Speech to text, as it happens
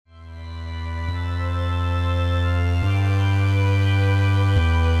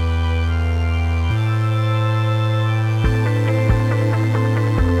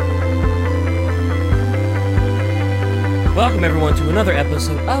Welcome everyone to another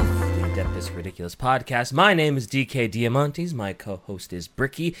episode of the Adeptus Ridiculous podcast. My name is DK Diamantes. My co-host is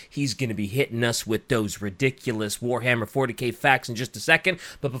Bricky. He's going to be hitting us with those ridiculous Warhammer 40k facts in just a second.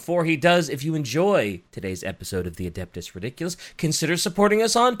 But before he does, if you enjoy today's episode of the Adeptus Ridiculous, consider supporting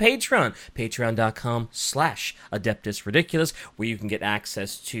us on Patreon. Patreon.com/Adeptus Ridiculous, where you can get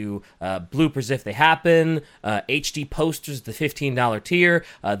access to bloopers if they happen, HD posters, the $15 tier.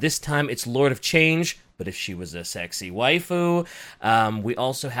 This time it's Lord of Change, but if she was a sexy waifu. We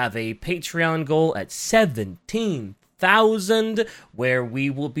also have a Patreon goal at 17,000, where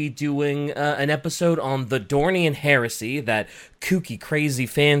we will be doing an episode on the Dornian heresy, that kooky, crazy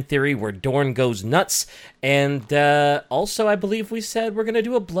fan theory where Dorne goes nuts. And also, I believe we said we're going to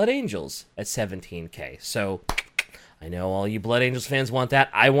do a Blood Angels at 17k. So I know all you Blood Angels fans want that.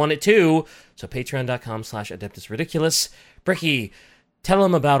 I want it too. So patreon.com/Adeptus Ridiculous. Bricky, tell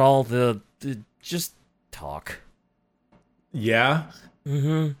them about all the just talk. Yeah?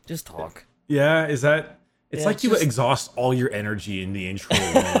 Just talk. Yeah, is that... It's like you just exhaust all your energy in the intro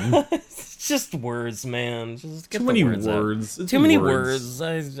alone. It's just words, man. Just get Too the many words out. words. It's Too many words.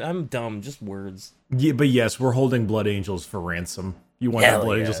 I'm dumb. Just words. Yeah, but yes, we're holding Blood Angels for ransom. You want Hell that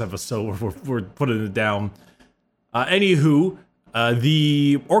Blood yeah. Angels episode, we're putting it down. Anywho,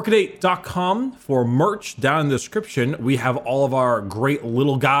 the Orchidate.com for merch down in the description. We have all of our great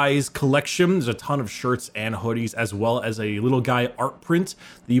Little Guys collection. There's a ton of shirts and hoodies, as well as a Little Guy art print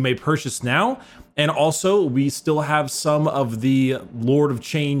that you may purchase now. And also, we still have some of the Lord of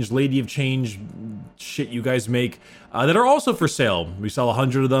Change, Lady of Change shit you guys make that are also for sale. We sell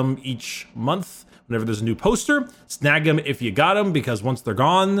 100 of them each month. Whenever there's a new poster, snag them if you got them, because once they're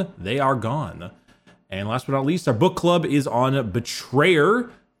gone, they are gone. And last but not least, our book club is on Betrayer,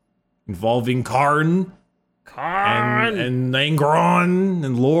 involving Karn and Angron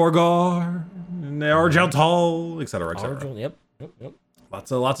and Lorgar and Argental, etc., etc. Yep.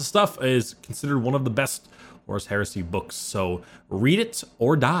 Lots of stuff. Is considered one of the best Horus Heresy books, so read it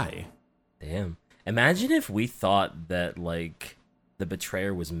or die. Damn. Imagine if we thought that, like, the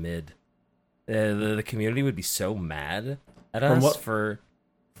Betrayer was mid. The community would be so mad at us for...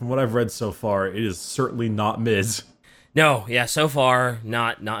 From what I've read so far, it is certainly not mid. No, yeah, so far,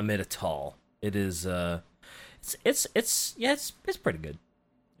 not mid at all. It is, it's pretty good.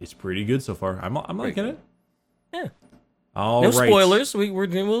 It's pretty good so far. I'm liking it. Yeah. All no right. spoilers.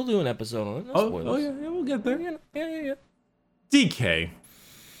 We'll do an episode on it. No spoilers. Yeah, we'll get there. Yeah. DK,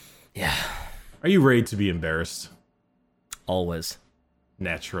 Yeah. are you ready to be embarrassed? Always.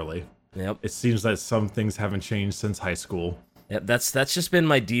 Naturally. Yep. It seems that some things haven't changed since high school. Yep. That's just been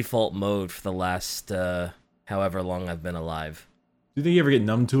my default mode for the last however long I've been alive. Do you think you ever get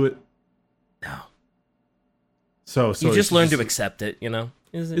numb to it? No. So You just learn to accept it, you know?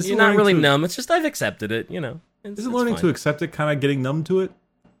 Is You're not learning really to- numb. It's just I've accepted it, you know? Isn't learning to accept it kind of getting numb to it?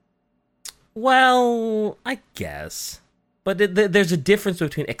 Well, I guess. But there's a difference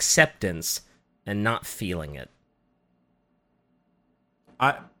between acceptance and not feeling it.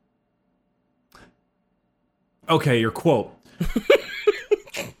 Okay, your quote.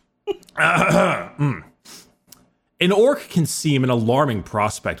 An orc can seem an alarming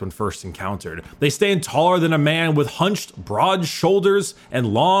prospect when first encountered. They stand taller than a man with hunched, broad shoulders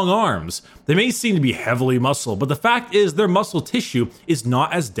and long arms. They may seem to be heavily muscled, but the fact is their muscle tissue is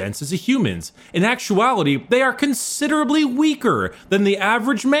not as dense as a human's. In actuality, they are considerably weaker than the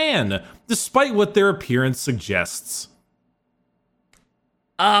average man, despite what their appearance suggests.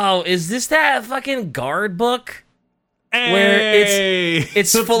 Oh, is this that fucking guard book? Hey, Where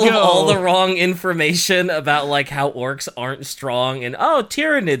it's let's full of go. all the wrong information about, like, how orcs aren't strong, and, oh,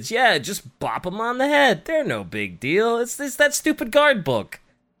 Tyranids, yeah, just bop them on the head. They're no big deal. It's that stupid guard book.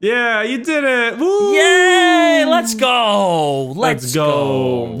 Yeah, you did it! Woo! Yay! Let's go! Let's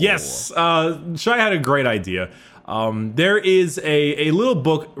go! Yes, Shai had a great idea. There is a little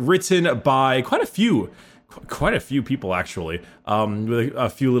book written by quite a few people, actually, with a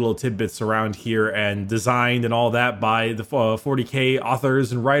few little tidbits around here, and designed and all that by the 40k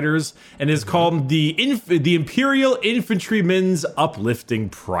authors and writers, and is called the Imperial Infantryman's Uplifting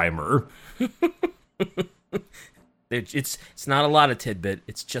Primer. It's not a lot of tidbit,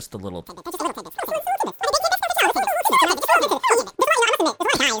 it's just a little...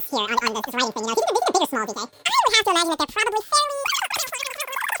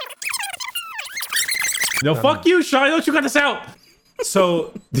 No, fuck you, Shai, don't you cut this out!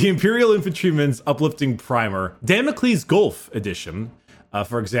 So, the Imperial Infantryman's Uplifting Primer, Damocles Gulf Edition,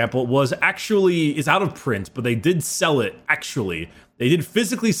 for example, is out of print, but they did sell it, actually. They did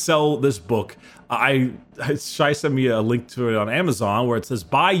physically sell this book. Shai sent me a link to it on Amazon where it says,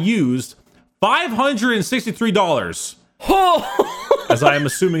 buy used, $563. Oh! As I am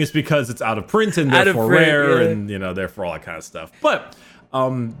assuming it's because it's out of print and Out of therefore print, rare, yeah. and therefore all that kind of stuff. But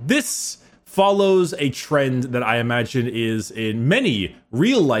this follows a trend that I imagine is in many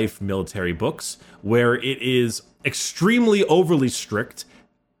real life military books, where it is extremely overly strict.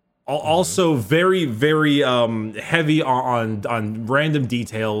 Also, very, very heavy on random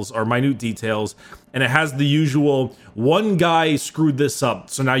details or minute details, and it has the usual one guy screwed this up,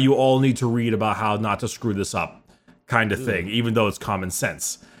 so now you all need to read about how not to screw this up kind of thing, even though it's common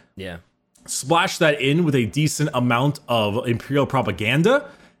sense. Yeah. Splash that in with a decent amount of Imperial propaganda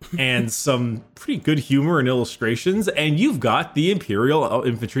and some pretty good humor and illustrations, and you've got the Imperial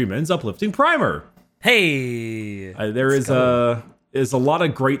Infantryman's Uplifting Primer. Hey. There is a lot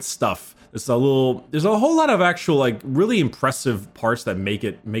of great stuff. There's a whole lot of actual like really impressive parts that make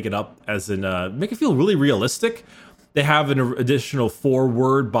it up as in make it feel really realistic. They have an additional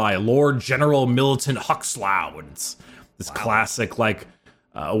foreword by Lord General Militant Huxlow, and it's this classic like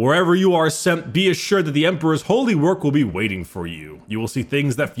wherever you are sent, be assured that the Emperor's holy work will be waiting for you. You will see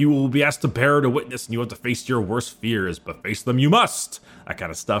things that few will be asked to bear to witness, and you have to face your worst fears, but face them you must. That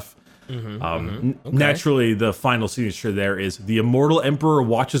kind of stuff. Okay. Naturally, the final signature there is the immortal Emperor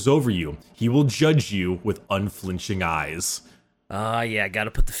watches over you. He will judge you with unflinching eyes. Yeah,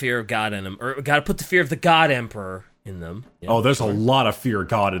 gotta put the fear of God in them. Or gotta put the fear of the God Emperor in them. Yeah, Oh, there's a lot of fear of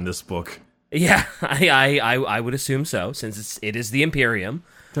God in this book. Yeah, I would assume so, since it is the Imperium.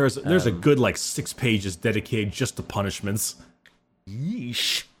 There's a good like 6 pages dedicated just to punishments.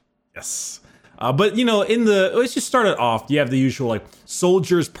 Yeesh. Yes. But let's just start it off. You have the usual like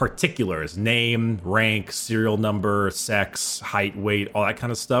soldiers' particulars: name, rank, serial number, sex, height, weight, all that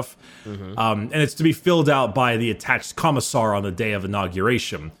kind of stuff. And it's to be filled out by the attached commissar on the day of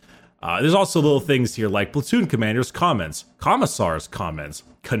inauguration. There's also little things here like platoon commander's comments, commissar's comments,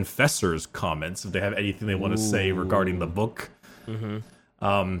 confessor's comments, if they have anything they want to say regarding the book.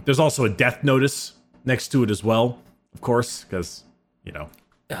 There's also a death notice next to it as well, of course, because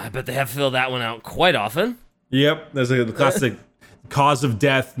I bet they have to fill that one out quite often. Yep, there's the classic cause of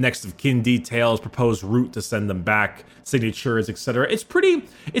death, next of kin details, proposed route to send them back, signatures, etc. It's pretty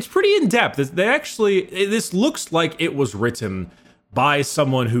in depth. This looks like it was written by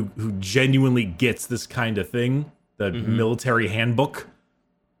someone who genuinely gets this kind of thing, the military handbook.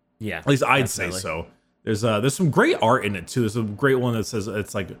 Yeah, at least I'd say so. There's some great art in it too. There's a great one that says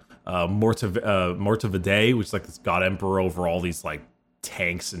it's like Morta Vitae, which is like this god emperor over all these like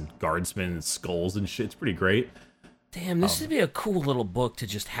tanks and guardsmen and skulls and shit. It's pretty great. Damn, this would be a cool little book to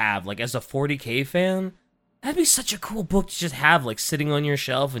just have. Like, as a 40K fan, that'd be such a cool book to just have, like, sitting on your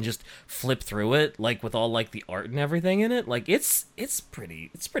shelf and just flip through it, like, with all, like, the art and everything in it. Like, it's pretty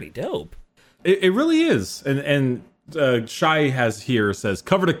dope. It really is. And Shai says,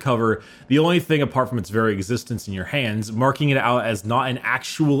 cover to cover, the only thing apart from its very existence in your hands, marking it out as not an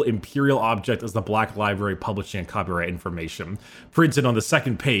actual Imperial object as the Black Library publishing and copyright information. Printed on the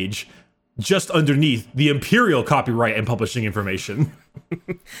second page, just underneath the Imperial copyright and publishing information.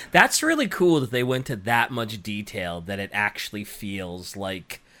 That's really cool that they went to that much detail that it actually feels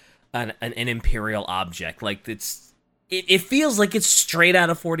like an Imperial object. Like, it feels like it's straight out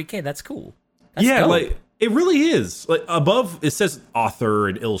of 40K. That's cool. That's dope. Like, it really is. Like, above, it says author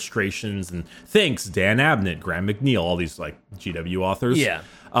and illustrations and thanks, Dan Abnett, Graham McNeil, all these, like, GW authors. Yeah.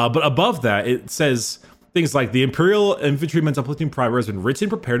 But above that, it says things like, the Imperial Infantryman's Uplifting Primer has been written,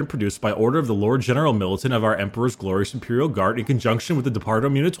 prepared, and produced by order of the Lord General Militant of our Emperor's Glorious Imperial Guard in conjunction with the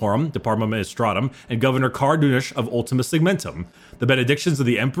Departum Unitorum, Departum Administratum, and Governor Cardunash of Ultima Segmentum. The benedictions of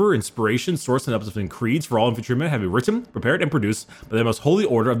the Emperor, inspiration, source, and uplifting creeds for all infantrymen have been written, prepared, and produced by the most holy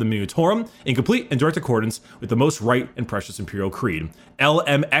order of the Minitorum in complete and direct accordance with the most right and precious Imperial Creed.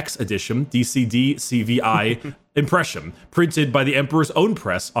 LMX edition, DCD CVI impression, printed by the Emperor's own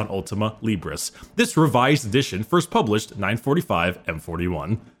press on Ultima Libris. This revised edition, first published 945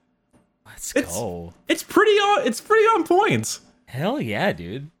 M41. Let's go. It's pretty on point. Hell yeah,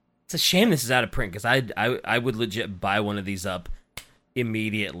 dude. It's a shame this is out of print, because I would legit buy one of these up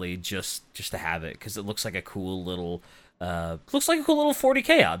immediately just to have it, because it looks like a cool little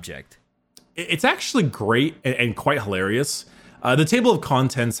 40K object. It's actually great and quite hilarious. The table of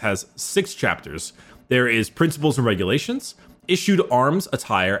contents has 6 chapters. There is principles and regulations, issued arms,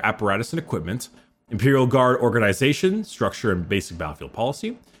 attire, apparatus, and equipment, Imperial Guard organization, structure, and basic battlefield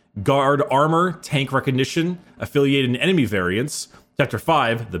policy, Guard armor, tank recognition, affiliated and enemy variants. Chapter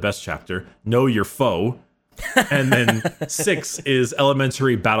 5, the best chapter, know your foe. And then 6 is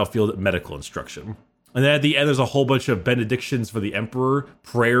elementary battlefield medical instruction. And then at the end, there's a whole bunch of benedictions for the Emperor,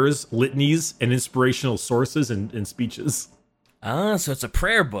 prayers, litanies, and inspirational sources and speeches. Ah, so it's a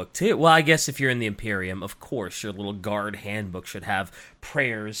prayer book too. Well, I guess if you're in the Imperium, of course, your little guard handbook should have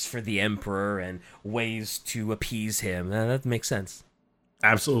prayers for the Emperor and ways to appease him. That makes sense.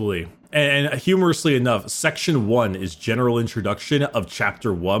 Absolutely. And humorously enough, Section 1 is general introduction of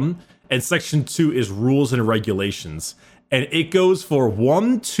Chapter 1, and Section 2 is rules and regulations. And it goes for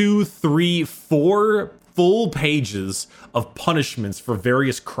 1, 2, 3, 4 full pages of punishments for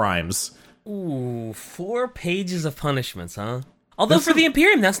various crimes. Ooh, 4 pages of punishments, huh? Although for the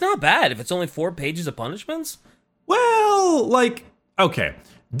Imperium, that's not bad if it's only 4 pages of punishments. Well, like, okay.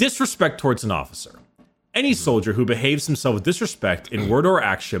 Disrespect towards an officer. Any soldier who behaves himself with disrespect in word or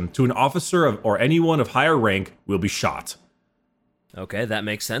action to an officer or anyone of higher rank will be shot. Okay, that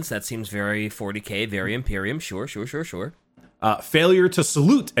makes sense. That seems very 40k, very Imperium. Sure. Failure to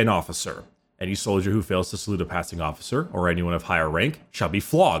salute an officer. Any soldier who fails to salute a passing officer or anyone of higher rank shall be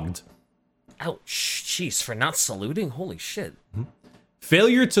flogged. Ouch, jeez, for not saluting? Holy shit.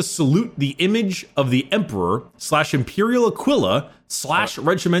 Failure to salute the image of the Emperor / Imperial Aquila /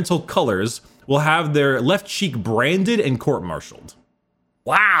 regimental colors will have their left cheek branded and court-martialed.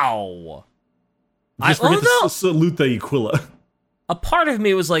 Wow. Just forget to salute the Aquila. A part of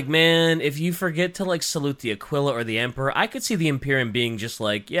me was like, man, if you forget to, like, salute the Aquila or the Emperor, I could see the Imperium being just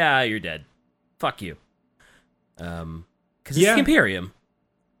like, yeah, you're dead. Fuck you. Because it's the Imperium.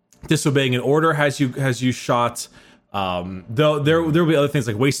 Disobeying an order has you shot. Though there will be other things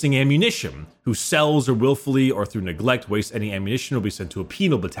like wasting ammunition. Who sells or willfully or through neglect wastes any ammunition will be sent to a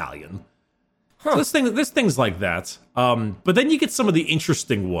penal battalion. So there's things like that. But then you get some of the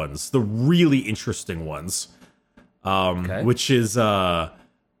interesting ones, the really interesting ones, which is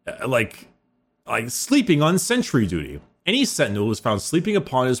like sleeping on sentry duty. Any sentinel who is found sleeping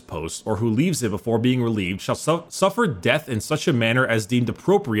upon his post or who leaves it before being relieved shall suffer death in such a manner as deemed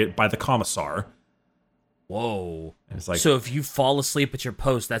appropriate by the commissar. Whoa. And it's like, so if you fall asleep at your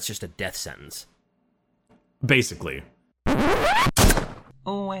post, that's just a death sentence. Basically.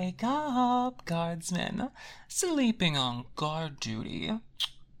 Wake up, guardsmen. Sleeping on guard duty.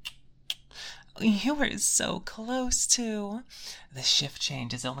 You were so close to. The shift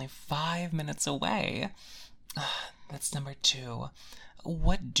change is only 5 minutes away. That's number 2.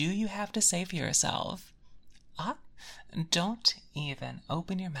 What do you have to say for yourself? Don't even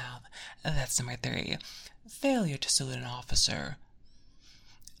open your mouth. That's number 3. Failure to salute an officer.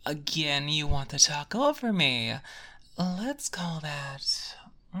 Again, you want to talk over me. Let's call that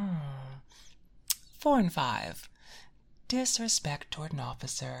 4 and 5. Disrespect toward an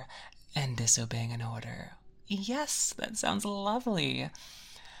officer and disobeying an order. Yes, that sounds lovely.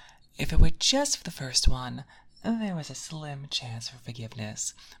 If it were just for the first one, there was a slim chance for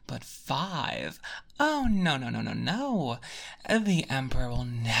forgiveness. But 5? Oh, no. The Emperor will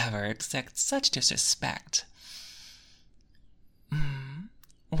never accept such disrespect.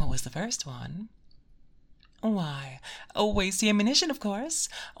 What was the first one? Why, waste the ammunition, of course.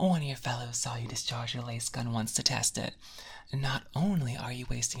 One of your fellows saw you discharge your lace gun once to test it. Not only are you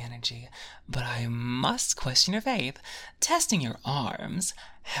wasting energy, but I must question your faith. Testing your arms,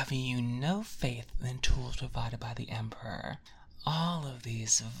 have you no faith in tools provided by the Emperor? All of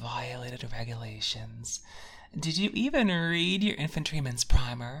these violated regulations. Did you even read your infantryman's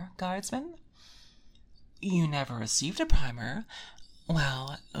primer, guardsman? You never received a primer?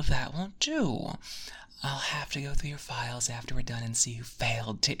 Well, that won't do. I'll have to go through your files after we're done and see who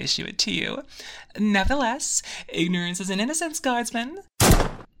failed to issue it to you. Nevertheless, ignorance is an innocence, guardsman.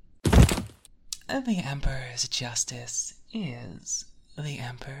 The Emperor's justice is the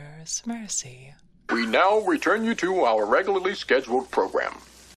Emperor's mercy. We now return you to our regularly scheduled program.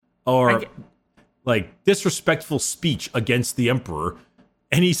 Or, like, disrespectful speech against the Emperor.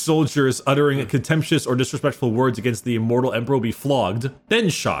 Any soldiers uttering contemptuous or disrespectful words against the immortal Emperor will be flogged, then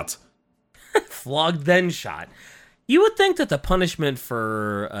shot. Flogged, then shot. You would think that the punishment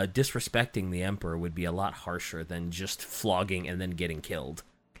for disrespecting the Emperor would be a lot harsher than just flogging and then getting killed.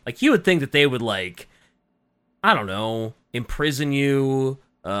 Like, you would think that they would, like, I don't know, imprison you,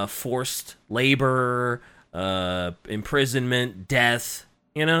 forced labor, imprisonment, death.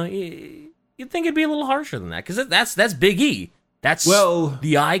 You know, you'd think it'd be a little harsher than that, because that's Big E. That's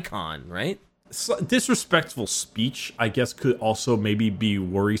the icon, right? Disrespectful speech, I guess, could also maybe be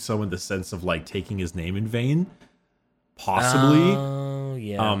worrisome in the sense of, like, taking his name in vain. Possibly. Oh,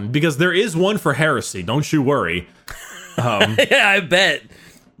 yeah. Because there is one for heresy, don't you worry. Yeah, I bet.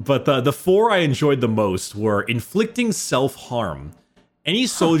 But the 4 I enjoyed the most were inflicting self-harm. Any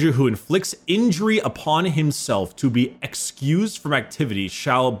soldier who inflicts injury upon himself to be excused from activity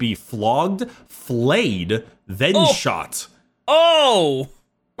shall be flogged, flayed, then shot. Oh,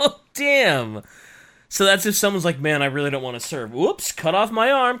 damn. So that's if someone's like, man, I really don't want to serve. Whoops, cut off my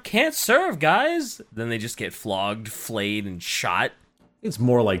arm. Can't serve, guys. Then they just get flogged, flayed, and shot. It's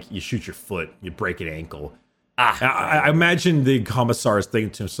more like you shoot your foot, you break an ankle. I imagine the commissar is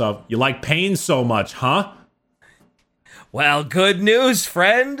thinking to himself, you like pain so much, huh? Well, good news,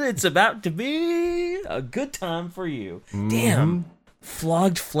 friend. It's about to be a good time for you. Damn.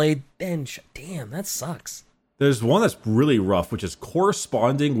 Flogged, flayed, then damn, that sucks. There's one that's really rough, which is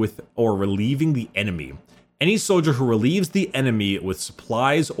corresponding with or relieving the enemy. Any soldier who relieves the enemy with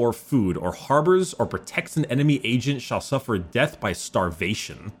supplies or food, or harbors or protects an enemy agent shall suffer death by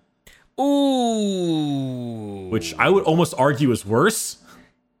starvation. Ooh. Which I would almost argue is worse.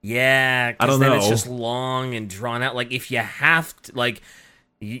 Yeah, I because don't then know. it's just long and drawn out. Like, if you have to, like,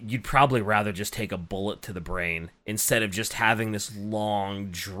 you'd probably rather just take a bullet to the brain instead of just having this long,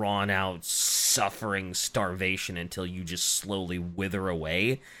 drawn out, suffering starvation until you just slowly wither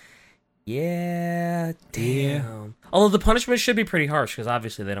away. Yeah, damn. Although the punishment should be pretty harsh, because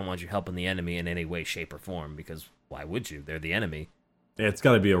obviously they don't want you helping the enemy in any way, shape, or form, because why would you? They're the enemy. Yeah, it's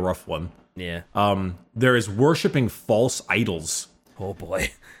got to be a rough one. Yeah. There is worshipping false idols. Oh, boy.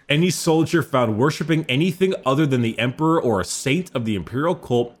 Any soldier found worshipping anything other than the emperor or a saint of the imperial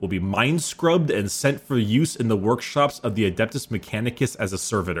cult will be mind scrubbed and sent for use in the workshops of the Adeptus Mechanicus as a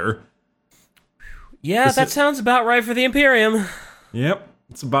servitor. Yeah, that sounds about right for the Imperium. Yep,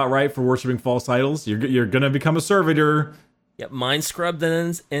 it's about right for worshipping false idols. You're gonna become a servitor. Yep, mind scrubbed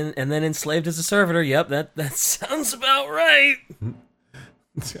and then enslaved as a servitor. Yep, that sounds about right.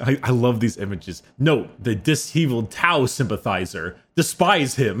 I love these images. Note, the disheveled Tau sympathizer.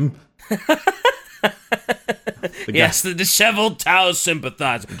 Despise him. Yes, the disheveled Tau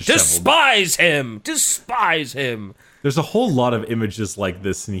sympathizer. Despise him! Despise him! There's a whole lot of images like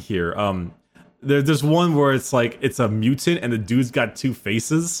this in here. There's one where it's like, it's a mutant and the dude's got two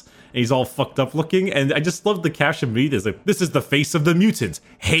faces. And he's all fucked up looking. And I just love the caption beneath. It's like, this is the face of the mutant.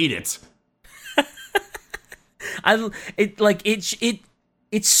 Hate it.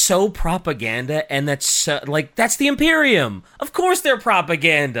 It's so propaganda, and that's the Imperium. Of course, they're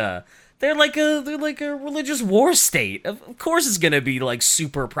propaganda. They're like a religious war state. Of course, it's gonna be like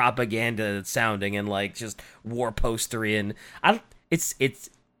super propaganda sounding and like just war postery. And it's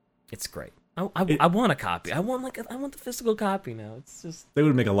great. I want a copy. I want the physical copy now. It's just They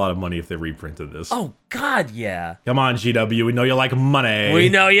would make a lot of money if they reprinted this. oh god, yeah. Come on, GW. We know you like money. We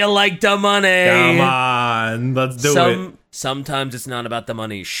know you like the money. Come on, let's do it. Sometimes it's not about the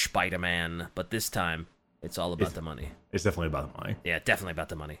money, Spider-Man, but this time it's all about the money. It's definitely about the money. Yeah, definitely about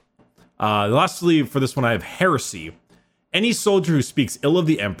the money. Lastly, for this one, I have heresy. Any soldier who speaks ill of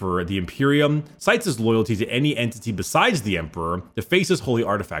the Emperor, the Imperium, cites his loyalty to any entity besides the Emperor, defaces holy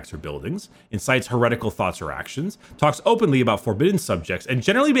artifacts or buildings, incites heretical thoughts or actions, talks openly about forbidden subjects, and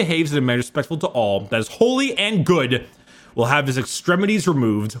generally behaves in a manner respectful to all that is holy and good, will have his extremities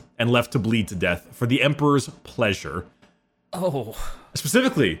removed and left to bleed to death for the Emperor's pleasure. Oh.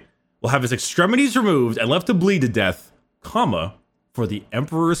 Specifically, will have his extremities removed and left to bleed to death, comma, for the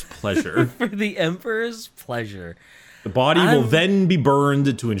Emperor's pleasure. For the Emperor's pleasure. The body will then be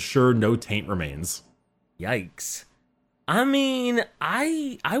burned to ensure no taint remains. Yikes. I mean,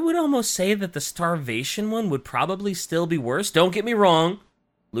 I would almost say that the starvation one would probably still be worse. Don't get me wrong.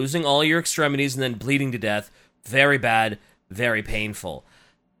 Losing all your extremities and then bleeding to death, very bad, very painful.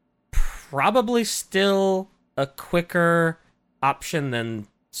 Probably still a quicker option than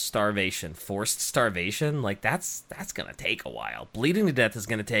starvation. Forced starvation, like that's gonna take a while. Bleeding to death is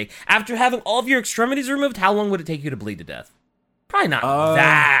gonna take, after having all of your extremities removed, how long would it take you to bleed to death? Probably not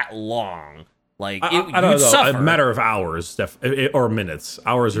that long. Like I don't know, suffer. a matter of hours or minutes,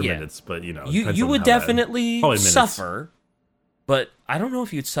 hours or minutes, but you know, you would definitely suffer, but I don't know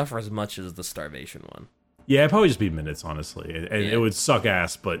if you'd suffer as much as the starvation one. Yeah, it'd probably just be minutes, honestly. It would suck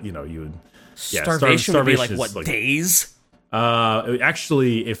ass, but you know, you would. Starvation would be like what, days?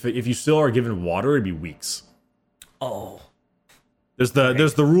 Actually, if you still are given water, it'd be weeks. Oh. There's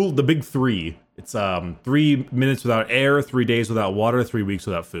the rule, the big three. It's 3 minutes without air, 3 days without water, 3 weeks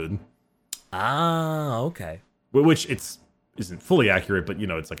without food. Ah, okay. Which isn't fully accurate, but you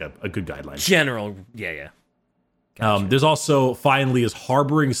know, it's like a good guideline. General, yeah. Gotcha. There's also, finally, is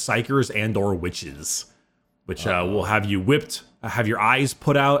harboring psychers and or witches, which will have you whipped, have your eyes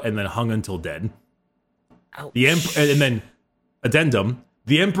put out, and then hung until dead. Ouch. And then, addendum,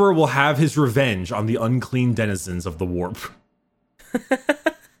 the Emperor will have his revenge on the unclean denizens of the warp.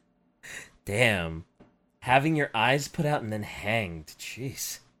 Damn. Having your eyes put out and then hanged.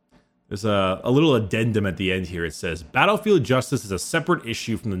 Jeez. There's a little addendum at the end here. It says, battlefield justice is a separate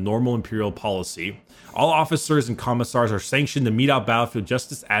issue from the normal Imperial policy. All officers and commissars are sanctioned to mete out battlefield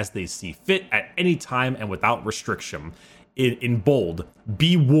justice as they see fit at any time and without restriction. In bold,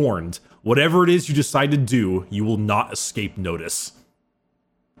 be warned, whatever it is you decide to do, you will not escape notice.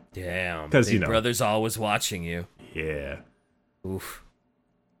 Damn, Big Brother's always watching you. Yeah. Oof.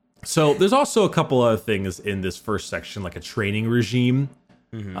 So there's also a couple other things in this first section, like a training regime.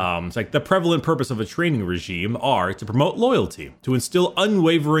 It's like the prevalent purpose of a training regime are to promote loyalty, to instill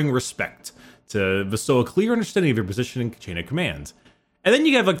unwavering respect, to bestow a clear understanding of your position and chain of command. And then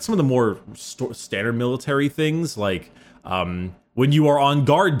you have like some of the more standard military things, like when you are on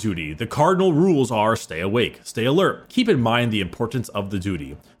guard duty, the cardinal rules are stay awake, stay alert, keep in mind the importance of the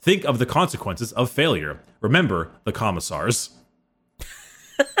duty, think of the consequences of failure, remember the commissars.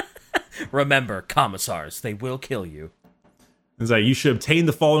 Remember, commissars, they will kill you. It's like you should obtain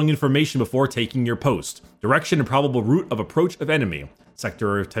the following information before taking your post. Direction and probable route of approach of enemy.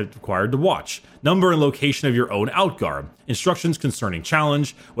 Sector required to watch. Number and location of your own outguard. Instructions concerning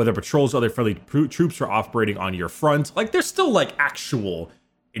challenge. Whether patrols or other friendly troops are operating on your front. Like, there's still, like, actual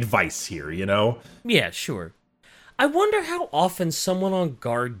advice here, you know? Yeah, sure. I wonder how often someone on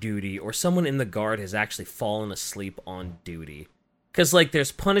guard duty or someone in the guard has actually fallen asleep on duty. Because, like,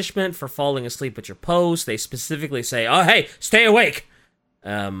 there's punishment for falling asleep at your post. They specifically say, oh, hey, stay awake!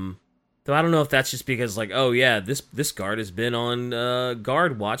 Though I don't know if that's just because, like, oh, yeah, this guard has been on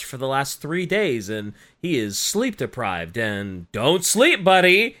guard watch for the last 3 days, and he is sleep-deprived, and don't sleep,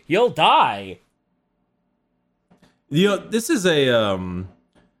 buddy! You'll die! You know, this is an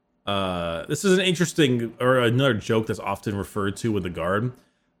interesting, or another joke that's often referred to with the guard.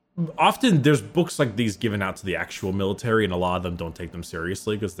 Often there's books like these given out to the actual military, and a lot of them don't take them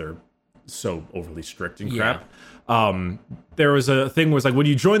seriously because they're so overly strict and crap. There was a thing where it's like, when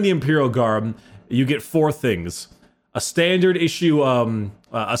you join the Imperial Guard, you get 4 things: a standard issue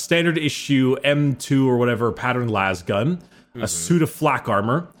M2 or whatever pattern las gun, a suit of flak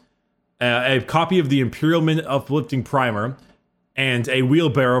armor, a copy of the Imperial Mint uplifting primer, and a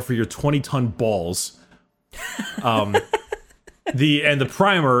wheelbarrow for your 20-ton balls. The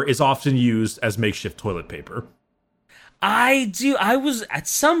primer is often used as makeshift toilet paper. At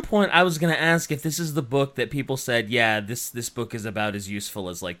some point I was going to ask if this is the book that people said, yeah, this book is about as useful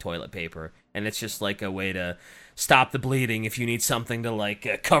as, like, toilet paper. And it's just, like, a way to stop the bleeding if you need something to,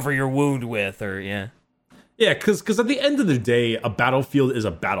 like, cover your wound with, or, yeah. Yeah, because at the end of the day, a battlefield is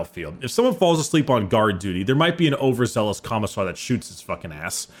a battlefield. If someone falls asleep on guard duty, there might be an overzealous commissar that shoots his fucking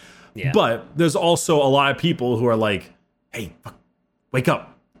ass. Yeah. But there's also a lot of people who are like, hey, wake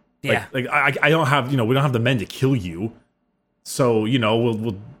up. Yeah. Like I don't have, we don't have the men to kill you. So,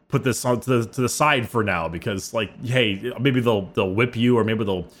 we'll put this on to the side for now because, like, hey, maybe they'll whip you or maybe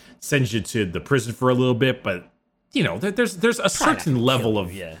they'll send you to the prison for a little bit. But, there's a certain level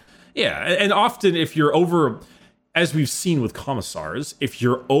of... Yeah, and often if you're over, as we've seen with commissars, if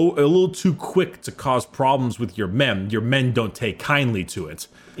you're a little too quick to cause problems with your men don't take kindly to it.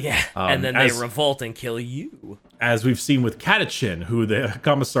 Yeah, and then they revolt and kill you. As we've seen with Catachin, who the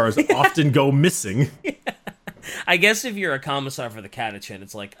commissars often go missing. Yeah. I guess if you're a commissar for the Catachin,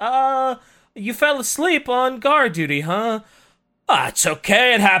 it's like, you fell asleep on guard duty, huh? It's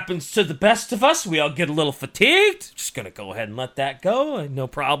okay, it happens to the best of us. We all get a little fatigued. Just gonna go ahead and let that go. No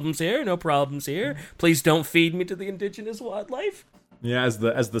problems here, no problems here. Please don't feed me to the indigenous wildlife. Yeah, as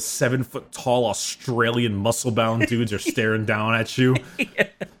the 7-foot-tall Australian muscle-bound dudes are staring down at you. Yeah.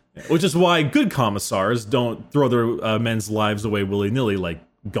 Which is why good commissars don't throw their men's lives away willy-nilly like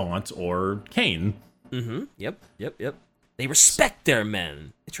Gaunt or Kane. Mm-hmm. Yep. They respect their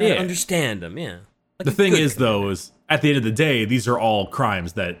men. They try to understand them, yeah. Like the thing is, though, is at the end of the day, these are all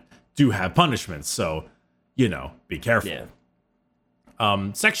crimes that do have punishments, so, be careful.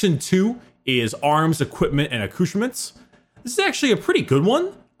 Yeah. Section 2 is arms, equipment, and accoutrements. This is actually a pretty good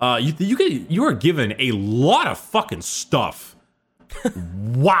one. You are given a lot of fucking stuff.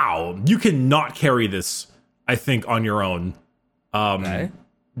 Wow. You cannot carry this, I think, on your own. Okay.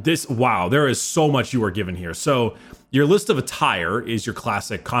 There is so much you are given here. So, your list of attire is your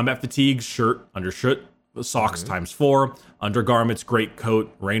classic combat fatigue, shirt, undershirt, socks ×4, undergarments,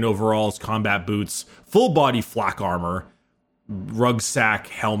 greatcoat, rain overalls, combat boots, full body flak armor, rucksack,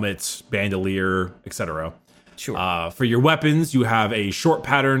 helmet, bandolier, etc. Sure. For your weapons, you have a short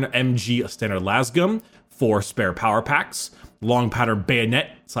pattern MG standard lasgun, 4 spare power packs, long pattern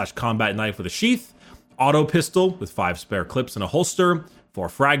bayonet / combat knife with a sheath, auto pistol with 5 spare clips and a holster, 4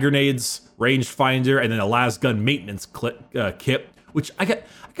 frag grenades, rangefinder, and then a lasgun maintenance kit, which I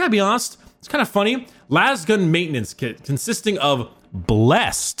gotta be honest, it's kind of funny. Lasgun maintenance kit consisting of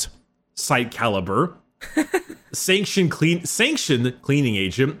blessed sight caliber, sanctioned cleaning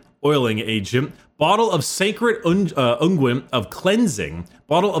agent, oiling agent, bottle of sacred unguent of cleansing,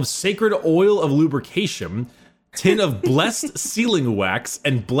 bottle of sacred oil of lubrication, tin of blessed sealing wax,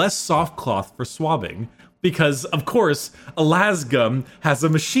 and blessed soft cloth for swabbing. Because, of course, Elasgum has a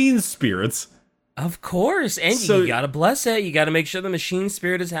machine spirit. Of course, and So- you gotta bless it. You gotta make sure the machine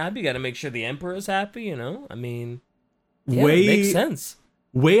spirit is happy. You gotta make sure the emperor is happy. You know, I mean, yeah, it makes sense.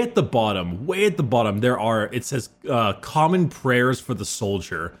 Way at the bottom, it says common prayers for the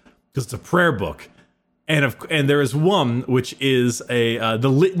soldier, because it's a prayer book. And there is one which is the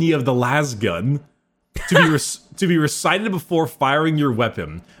litany of the Lasgun, to be recited before firing your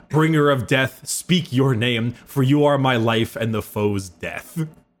weapon. Bringer of death, speak your name, for you are my life and the foe's death.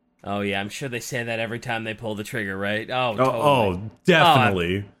 Oh yeah, I'm sure they say that every time they pull the trigger, right? Oh, Oh, totally.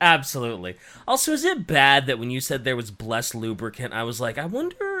 definitely. Absolutely. Also, is it bad that when you said there was blessed lubricant, I was like, I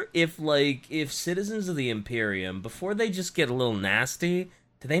wonder if citizens of the Imperium, before they just get a little nasty,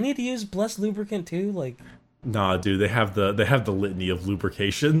 do they need to use blessed lubricant too? Like, Nah, dude, they have the litany of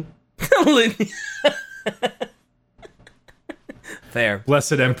lubrication. Fair.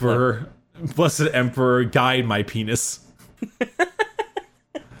 Blessed Emperor, guide my penis.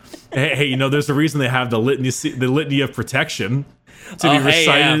 hey, you know, there's a reason they have the litany of protection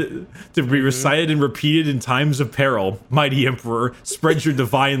to be recited and repeated in times of peril. Mighty Emperor, spread your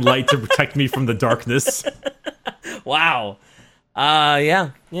divine light to protect me from the darkness. Wow.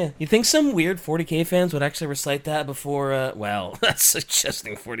 Yeah. You think some weird 40K fans would actually recite that before? Well, that's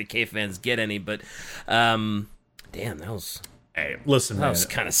suggesting 40K fans get any, but damn, that was. Hey, listen, That man. was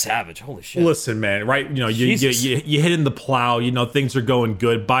kind of savage. Holy shit. Listen, man, right? You know, you Jesus. hit in the plow, you know, things are going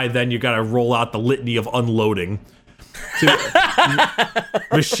good. By then, you got to roll out the litany of unloading.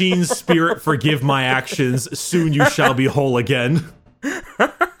 Machine spirit, forgive my actions. Soon you shall be whole again.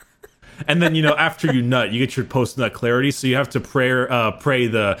 And then, you know, after you nut, you get your post-nut clarity, so you have to pray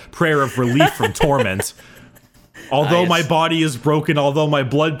the prayer of relief from torment. Although Nice. my body is broken, although my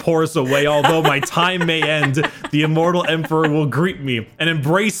blood pours away, although my time may end, the immortal emperor will greet me and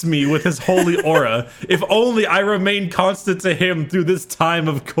embrace me with his holy aura. If only I remain constant to him through this time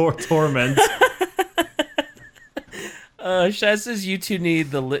of torment. Shaz says you two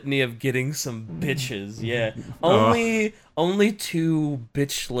need the litany of getting some bitches. Yeah. Only two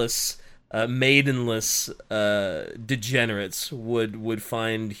bitchless, maidenless degenerates would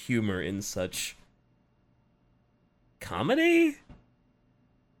find humor in such comedy.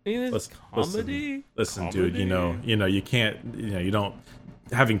 I mean, it's comedy. Listen, Comedy? dude. You know, you can't. You know, you don't.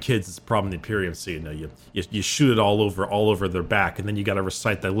 Having kids is a problem in the Imperium, so you know you shoot it all over their back, and then you got to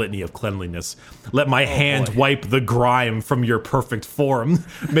recite the litany of cleanliness. Let my hand wipe the grime from your perfect form.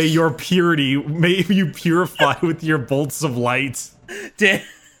 May you purify with your bolts of light. Damn.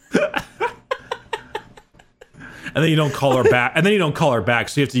 And then you don't call her back.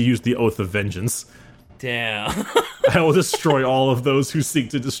 So you have to use the oath of vengeance. Damn. I will destroy all of those who seek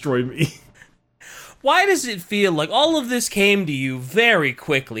to destroy me. Why does it feel like all of this came to you very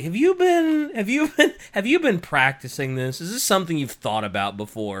quickly? Have you been practicing this? Is this something you've thought about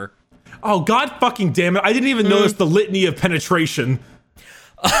before? Oh, God fucking damn it. I didn't even notice the litany of penetration.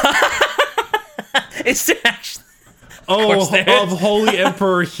 It's actually Oh, there of Holy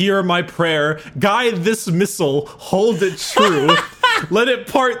Emperor, hear my prayer. Guide this missile, hold it true. Let it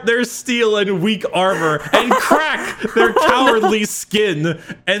part their steel and weak armor, and crack their cowardly skin,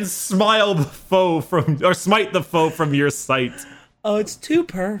 and smite the foe from your sight. Oh, it's too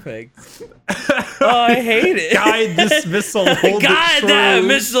perfect. Oh, I hate it. Guide this missile, hold God, it true, that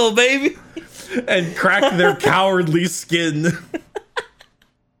missile, baby. and crack their cowardly skin.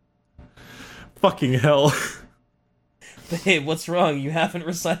 Fucking hell. Babe, what's wrong? You haven't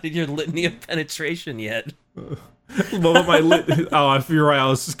recited your litany of penetration yet. Well, if you're right, I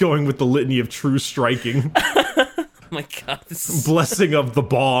was just going with the litany of true striking. Oh my God, this is... Blessing of the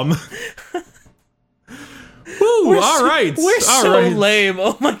bomb. Woo, all right. We're all so right. lame.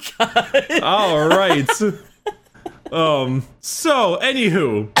 Oh my God. All right. So,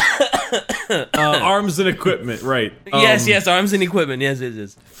 anywho. Arms and equipment, right. Yes, arms and equipment.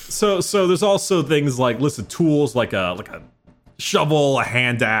 Yes. So there's also things like listed tools like a shovel, a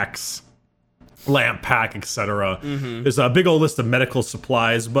hand axe, lamp pack, etc. There's a big old list of medical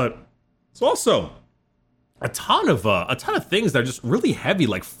supplies, but it's also a ton of things that are just really heavy,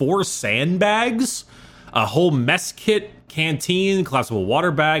 like 4 sandbags, a whole mess kit, canteen, collapsible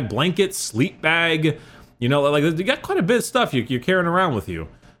water bag, blanket, sleep bag. You know, like you got quite a bit of stuff you're carrying around with you.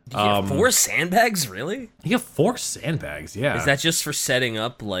 You have 4 sandbags, really? You have 4 sandbags, yeah. Is that just for setting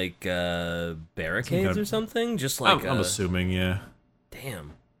up like barricades or something? Just like I'm assuming, yeah.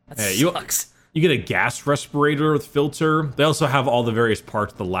 Damn. That Hey, sucks. You get a gas respirator with filter. They also have all the various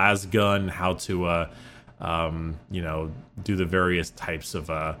parts, the las gun, how to, do the various types of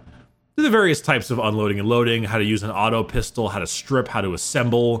unloading and loading, how to use an auto pistol, how to strip, how to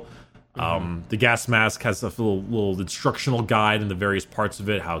assemble. The gas mask has a little instructional guide in the various parts of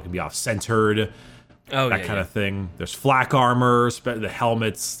it, how it can be off-centered, that kind of thing. There's flak armor, the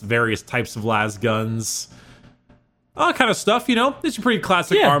helmets, various types of las guns, all that kind of stuff. These are pretty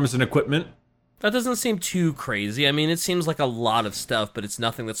classic arms and equipment. That doesn't seem too crazy. I mean, it seems like a lot of stuff, but it's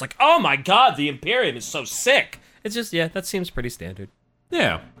nothing that's like, oh my god, the Imperium is so sick. It's just, that seems pretty standard.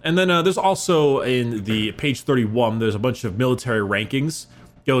 Yeah, and then there's also in the page 31, there's a bunch of military rankings.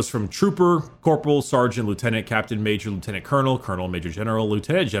 Goes from trooper, corporal, sergeant, lieutenant, captain, major, lieutenant colonel, colonel, major general,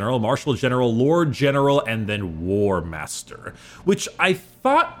 lieutenant general, marshal general, lord general, and then war master. Which I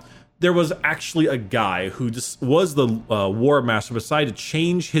thought there was actually a guy who just was the war master, decided to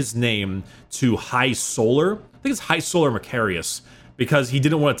change his name to High Solar. I think it's High Solar Macarius, because he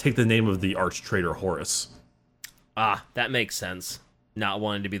didn't want to take the name of the arch traitor Horus. Ah, that makes sense. Not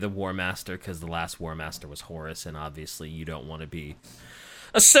wanting to be the war master because the last war master was Horus, and obviously you don't want to be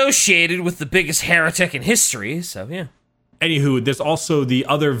associated with the biggest heretic in history, so yeah. Anywho, there's also the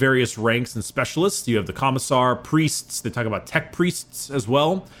other various ranks and specialists. You have the commissar, priests. They talk about tech priests as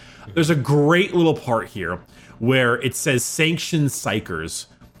well. There's a great little part here where it says sanctioned psychers,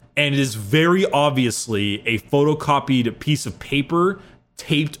 and it is very obviously a photocopied piece of paper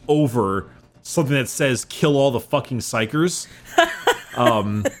taped over something that says kill all the fucking psychers.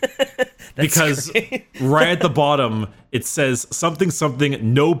 Because great. Right at the bottom it says something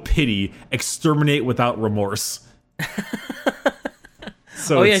no pity, exterminate without remorse.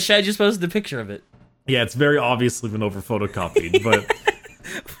 So oh yeah, Shai just posted a picture of it. Yeah, it's very obviously been over photocopied,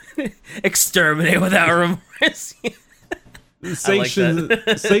 but exterminate without remorse. sanctioned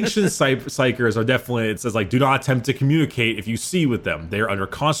psychers are definitely, it says do not attempt to communicate if you see with them. They are under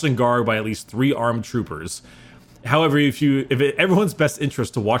constant guard by at least 3 armed troopers. However, everyone's best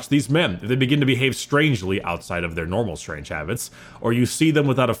interest to watch these men. If they begin to behave strangely outside of their normal strange habits, or you see them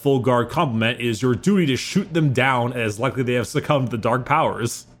without a full guard complement, it is your duty to shoot them down, as likely they have succumbed to the dark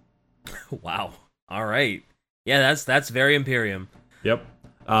powers. Wow. All right. Yeah, that's very Imperium. Yep.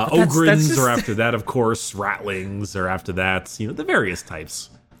 That's Ogrins just... are after that, of course. Ratlings are after that. The various types.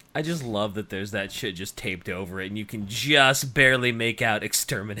 I just love that there's that shit just taped over it, and you can just barely make out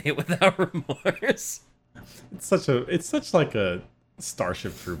exterminate without remorse. It's such like a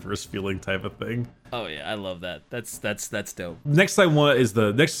Starship Troopers feeling type of thing. Oh yeah, I love that. That's dope. Next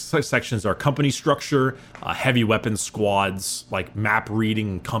the next sections are company structure, heavy weapons squads, like map reading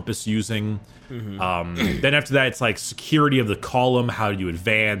and compass using. Then after that, it's security of the column. How do you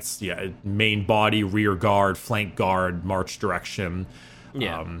advance? Yeah, main body, rear guard, flank guard, march direction.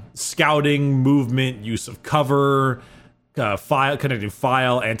 Yeah. Scouting, movement, use of cover. Connecting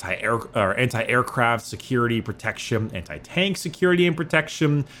file, anti-aircraft security protection, anti-tank security and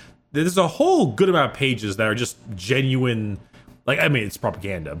protection. There's a whole good amount of pages that are just genuine. It's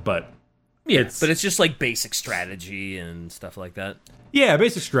propaganda, but it's just basic strategy and stuff like that. Yeah,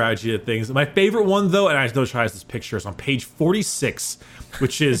 basic strategy of things. My favorite one, though, and I know Shai has this picture, is on page 46,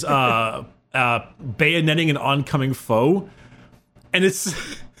 which is bayoneting an oncoming foe, and it's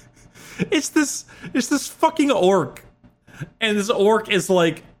this fucking orc. And this orc is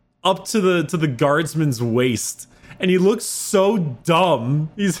up to the guardsman's waist, and he looks so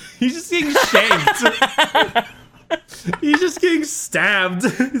dumb. He's just getting shanked. He's just getting stabbed.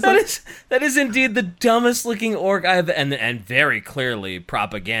 That is indeed the dumbest looking orc I've and very clearly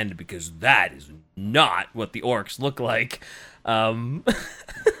propaganda, because that is not what the orcs look like.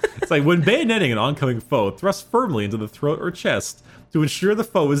 It's when bayoneting an oncoming foe, thrust firmly into the throat or chest to ensure the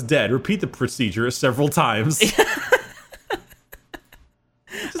foe is dead. Repeat the procedure several times.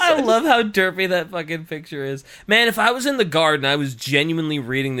 I love how derpy that fucking picture is. Man, if I was in the guard and I was genuinely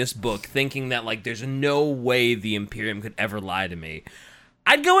reading this book thinking that there's no way the Imperium could ever lie to me,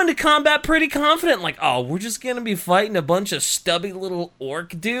 I'd go into combat pretty confident, we're just gonna be fighting a bunch of stubby little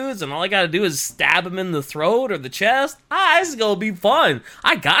orc dudes and all I gotta do is stab them in the throat or the chest. This is gonna be fun.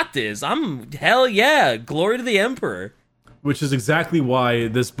 I got this. Hell yeah, glory to the Emperor. Which is exactly why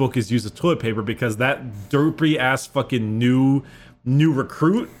this book is used as toilet paper, because that derpy ass fucking new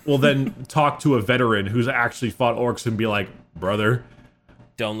recruit will then talk to a veteran who's actually fought orcs and be like, brother,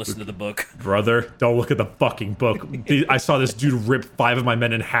 don't listen to the book. Brother, don't look at the fucking book. I saw this dude rip 5 of my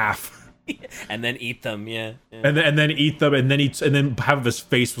men in half. And then eat them, yeah. And then eat them, and then half of his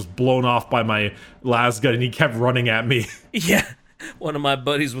face was blown off by my las gun, and he kept running at me. Yeah. One of my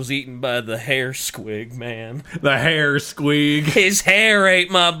buddies was eaten by the hair squig, man. The hair squeak. His hair ate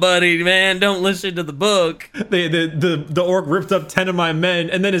my buddy, man. Don't listen to the book. The orc ripped up 10 of my men,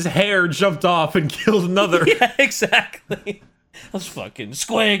 and then his hair jumped off and killed another. Yeah, exactly. Those fucking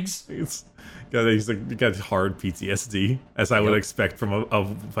squigs. He's got hard PTSD, as I would expect from a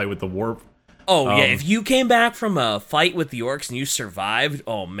fight with the warp. Oh, yeah, if you came back from a fight with the orcs and you survived,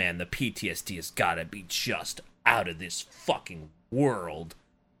 oh, man, the PTSD has gotta be just out of this fucking world.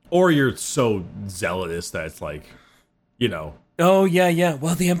 Or you're so zealous that it's like, you know. Oh, yeah.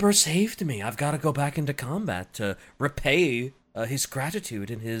 Well, the Emperor saved me. I've got to go back into combat to repay his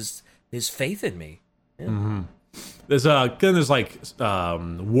gratitude and his faith in me. Yeah. Mm-hmm. There's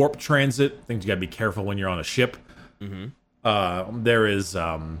warp transit, things you gotta be careful when you're on a ship. Mm-hmm. There is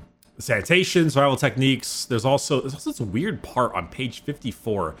sanitation, survival techniques. There's also this weird part on page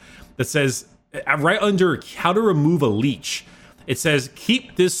 54 that says, right under how to remove a leech, it says,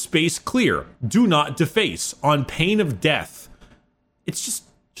 keep this space clear. Do not deface on pain of death. It's just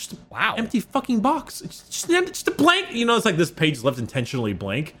wow, empty fucking box. It's just a blank. You know, it's like this page is left intentionally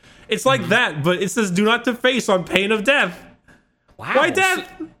blank. It's like that, but it says do not deface on pain of death. Wow. Why death?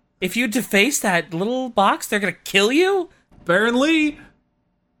 So if you deface that little box, they're gonna kill you? Apparently.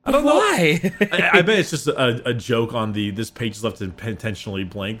 I don't know. Why? I bet it's just a joke on this page is left intentionally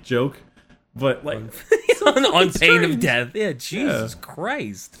blank joke. But like on pain of death. Yeah, Jesus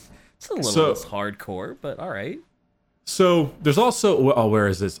Christ. It's a little less hardcore, but all right. So there's also where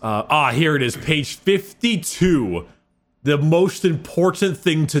is this? Here it is, page 52. The most important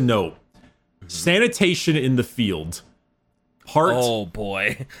thing to note: sanitation in the field. Oh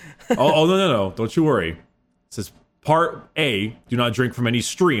boy. oh no! Don't you worry. It says part A: do not drink from any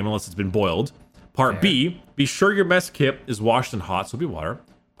stream unless it's been boiled. Part B: be sure your mess kit is washed in hot soapy water.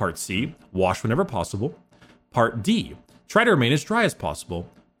 Part C: wash whenever possible. Part D: try to remain as dry as possible.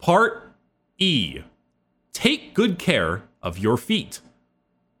 Part E: take good care of your feet.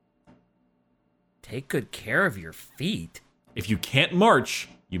 Take good care of your feet. If you can't march,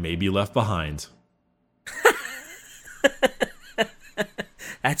 you may be left behind.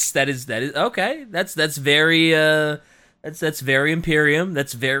 That is okay. That's very that's very Imperium.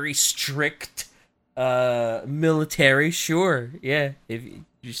 That's very strict military. Sure. Yeah. If you're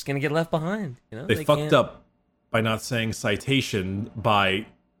just gonna get left behind, you know. They fucked up by not saying citation by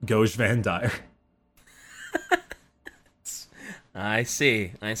Goj Van Dyer. I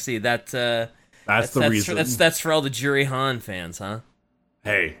see. That's the reason. That's for all the Juri Han fans, huh?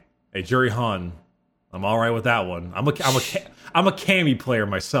 Hey, Juri Han, I'm all right with that one. I'm a Cammy player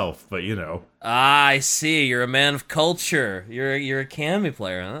myself, but you know. I see. You're a man of culture. You're a Cammy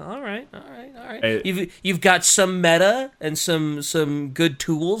player, huh? All right. Hey, You've got some meta and some good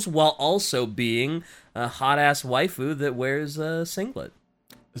tools while also being a hot ass waifu that wears a singlet.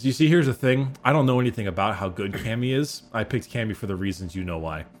 So you see, here's the thing. I don't know anything about how good Cammy is. I picked Cammy for the reasons you know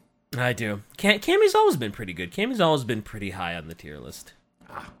why. I do. Cammy's always been pretty good. Cammy's always been pretty high on the tier list.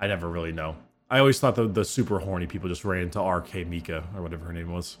 I never really know. I always thought the super horny people just ran into RK Mika, or whatever her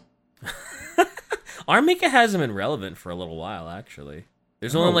name was. Mika hasn't been relevant for a little while, actually.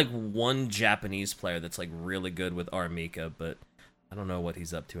 There's only like one Japanese player that's like really good with Mika, but I don't know what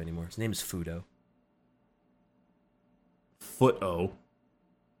he's up to anymore. His name is Fudo. Foot-O.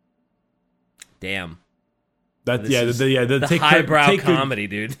 Damn. The take highbrow comedy,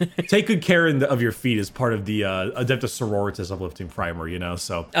 dude. Take good care of your feet as part of the Adeptus Sororitas uplifting primer, you know.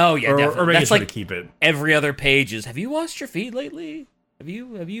 So definitely. Or make That's sure like to keep it. Every other page is. Have you washed your feet lately? Have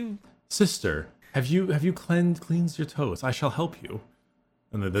you? Sister, have you cleansed your toes? I shall help you.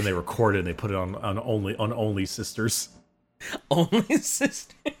 And then they record it and they put it on Only Sisters. Only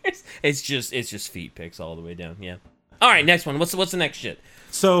Sisters. It's just feet pics all the way down. Yeah. All right, next one. What's the next shit?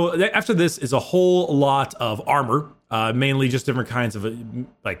 So after this is a whole lot of armor, mainly just different kinds of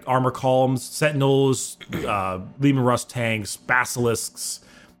like armor columns, sentinels, Leman Russ tanks, basilisks,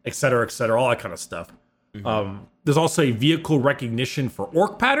 etc., all that kind of stuff. Mm-hmm. There's also a vehicle recognition for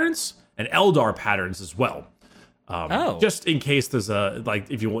orc patterns and Eldar patterns as well. Just in case there's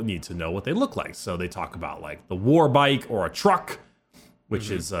if you need to know what they look like. So they talk about like the war bike or a truck, which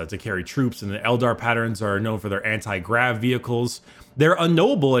is to carry troops, and the Eldar patterns are known for their anti-grav vehicles. Their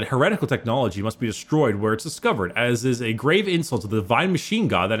unknowable and heretical technology must be destroyed where it's discovered, as is a grave insult to the divine machine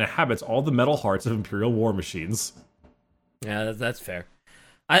god that inhabits all the metal hearts of Imperial war machines. Yeah, that's fair.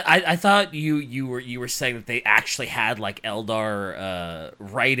 I thought you were saying that they actually had like Eldar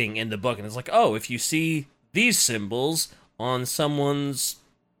writing in the book, and it's like, oh, if you see these symbols on someone's,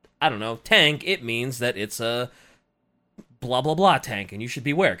 I don't know, tank, it means that it's a blah blah blah tank, and you should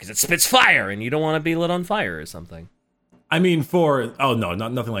beware because it spits fire, and you don't want to be lit on fire or something. I mean,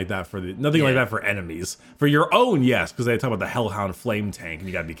 nothing like that like that for enemies. For your own, yes, because they talk about the Hellhound flame tank, and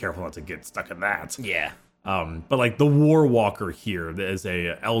you gotta be careful not to get stuck in that. Yeah. But like the War Walker here, there is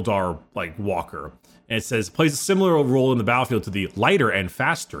a Eldar like walker, and it says plays a similar role in the battlefield to the lighter and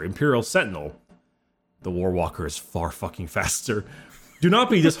faster Imperial Sentinel. The War Walker is far fucking faster. Do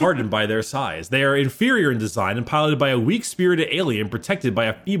not be disheartened by their size. They are inferior in design and piloted by a weak-spirited alien protected by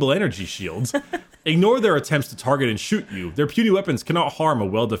a feeble energy shield. Ignore their attempts to target and shoot you. Their puny weapons cannot harm a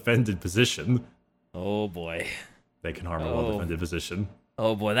well-defended position. Oh boy. They can harm a well-defended position.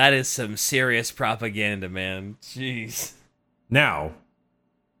 Oh boy, that is some serious propaganda, man. Jeez. Now.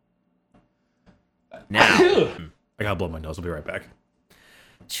 I gotta blow my nose. I'll be right back.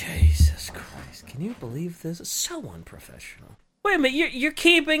 Jesus Christ. Can you believe this? So unprofessional. Wait a minute, you're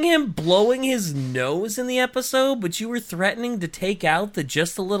keeping him blowing his nose in the episode, but you were threatening to take out the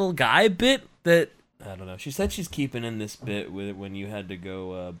just a little guy bit that... I don't know. She said she's keeping in this bit with when you had to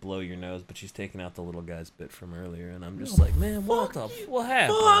go blow your nose, but she's taking out the little guy's bit from earlier, and I'm just like, man, what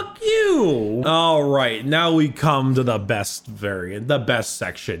happened? Fuck you! All right, now we come to the best variant, the best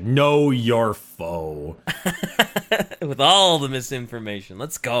section. Know your foe. With all the misinformation.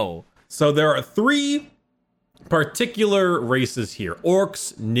 Let's go. So there are 3 particular races here.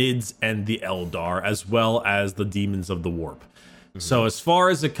 Orcs, Nids, and the Eldar, as well as the Demons of the Warp. So as far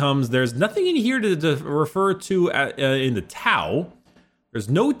as it comes, there's nothing in here to refer to in the Tau. There's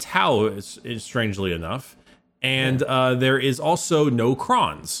no Tau, strangely enough, and there is also no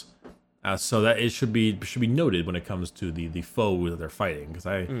Krons. So that it should be noted when it comes to the foe that they're fighting, because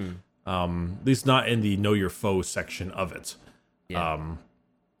at least not in the Know Your Foe section of it. Yeah.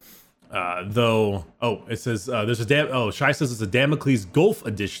 Though, it says Shai says it's a Damocles Gulf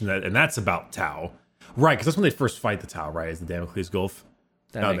edition, and that's about Tau. Right, because that's when they first fight the Tau, right? Is the Damocles Gulf?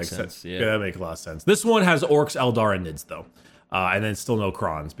 That makes sense. Yeah, that makes a lot of sense. This one has Orcs, Eldar, and Nids, though. And then still no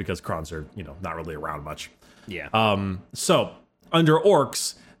Krons, because Krons are, not really around much. Yeah. So, under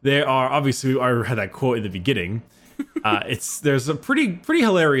Orcs, they are, obviously, I had that quote in the beginning. There's a pretty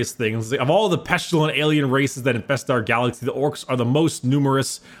hilarious thing. It's like, of all the pestilent alien races that infest our galaxy, the Orcs are the most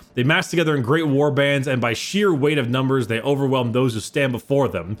numerous. They mass together in great war bands, and by sheer weight of numbers, they overwhelm those who stand before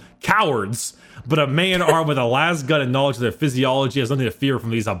them. Cowards! But a man armed with a las gun and knowledge of their physiology has nothing to fear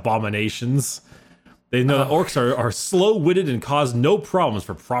from these abominations. They know that Orcs are slow-witted and cause no problems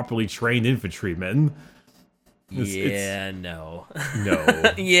for properly trained infantrymen. No. No.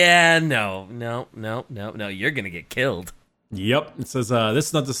 Yeah, no. You're gonna get killed. Yep. It says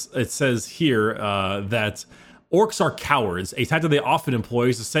it says here that Orcs are cowards, a tactic they often employ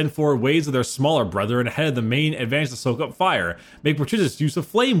is to send forward waves of their smaller brethren ahead of the main advance to soak up fire, make prodigious use of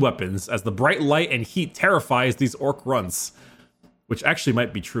flame weapons, as the bright light and heat terrifies these Orc runts. Which actually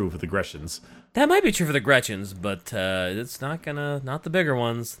might be true for the Grecians. That might be true for the Gretchens, but it's not the bigger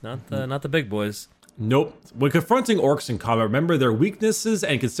ones, not the big boys. Nope. When confronting Orcs in combat, remember their weaknesses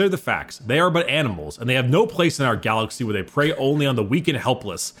and consider the facts. They are but animals, and they have no place in our galaxy where they prey only on the weak and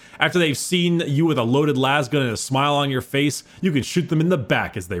helpless. After they've seen you with a loaded lasgun and a smile on your face, you can shoot them in the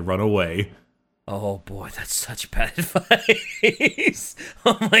back as they run away. Oh boy, that's such bad advice.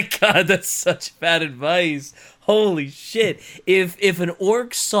 Oh my god, that's such bad advice. Holy shit. If an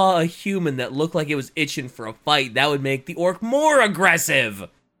Orc saw a human that looked like it was itching for a fight, that would make the Orc more aggressive.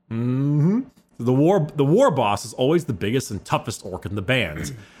 Mm-hmm. The war boss is always the biggest and toughest Orc in the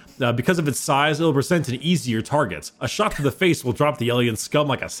band. Because of its size, it'll present an easier target. A shot to the face will drop the alien scum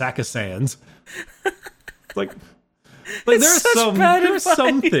like a sack of sand. Like there are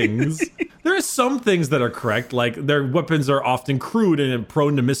some things that are correct, like their weapons are often crude and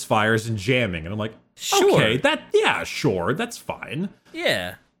prone to misfires and jamming. And I'm like, sure. Okay, sure, that's fine.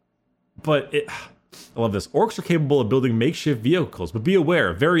 Yeah. But I love this. Orcs are capable of building makeshift vehicles, but be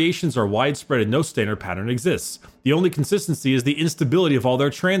aware, variations are widespread and no standard pattern exists. The only consistency is the instability of all their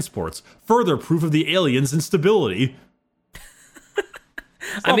transports. Further proof of the aliens' instability.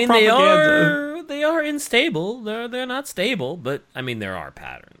 I mean, they are unstable. They're not stable, but I mean, there are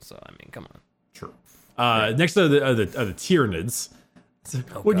patterns. So I mean, come on. True. Next are the Tyranids.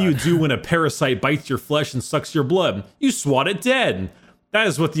 What do you do when a parasite bites your flesh and sucks your blood? You swat it dead. That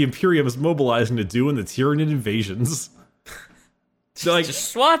is what the Imperium is mobilizing to do in the Tyranid invasions.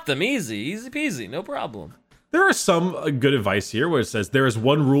 Just swat them, easy peasy, no problem. There are some good advice here where it says, there is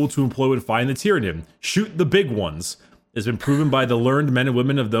one rule to employ when fighting the Tyranid. Shoot the big ones. It has been proven by the learned men and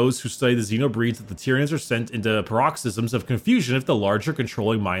women of those who study the xenobreeds that the Tyranids are sent into paroxysms of confusion if the larger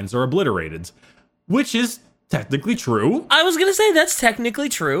controlling minds are obliterated. Which is technically true. I was going to say that's technically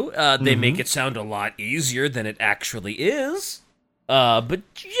true. They make it sound a lot easier than it actually is. But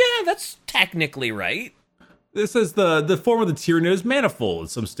yeah, that's technically right. This says the form of the Tyranid is manifold.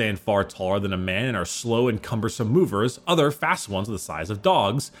 Some stand far taller than a man and are slow and cumbersome movers. Other fast ones are the size of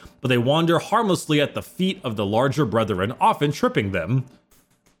dogs, but they wander harmlessly at the feet of the larger brethren, often tripping them.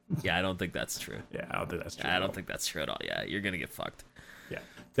 Yeah, I don't think that's true. Yeah, I don't think that's true. I don't think that's true at all. Yeah, you're gonna get fucked. Yeah,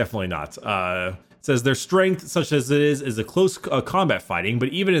 definitely not. It says their strength, such as it is a close combat fighting, but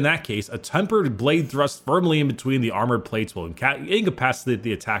even in that case, a tempered blade thrust firmly in between the armored plates will incapacitate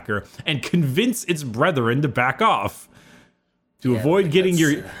the attacker and convince its brethren to back off. To avoid getting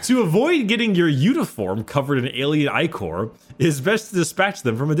your uniform covered in alien ichor, it is best to dispatch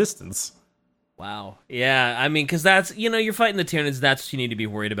them from a distance. Wow. Yeah, I mean, because that's, you're fighting the Tyranids, that's what you need to be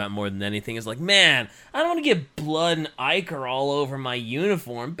worried about more than anything. Is like, man, I don't want to get blood and ichor all over my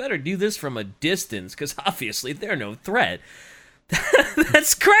uniform. Better do this from a distance, because obviously they're no threat.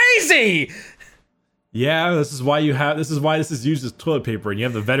 That's crazy! Yeah, this is why this is used as toilet paper, and you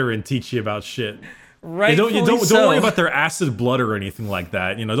have the veteran teach you about shit. Right. Don't worry about their acid blood or anything like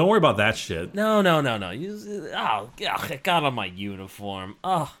that. Don't worry about that shit. No. It got on my uniform.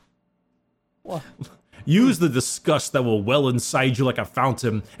 Oh. What? Use the disgust that will well inside you like a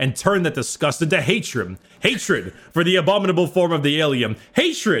fountain and turn that disgust into hatred. Hatred for the abominable form of the alien.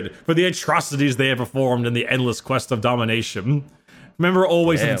 Hatred for the atrocities they have performed in the endless quest of domination. Remember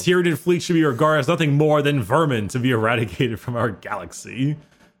always that the Tyranid fleet should be regarded as nothing more than vermin to be eradicated from our galaxy.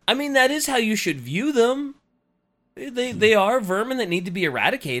 I mean, that is how you should view them. They are vermin that need to be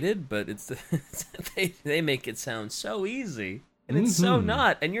eradicated, but they make it sound so easy. And it's so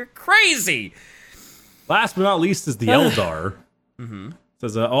not, and you're crazy. Last but not least is the Eldar. It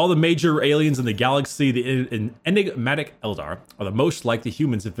says all the major aliens in the galaxy, the enigmatic Eldar, are the most like the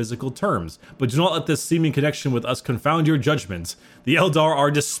humans in physical terms. But do not let this seeming connection with us confound your judgment. The Eldar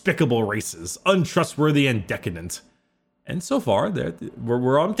are despicable races, untrustworthy and decadent. And so far,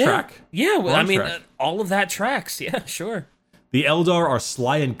 we're on track. Yeah, all of that tracks. Yeah, sure. The Eldar are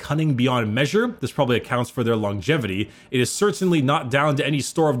sly and cunning beyond measure. This probably accounts for their longevity. It is certainly not down to any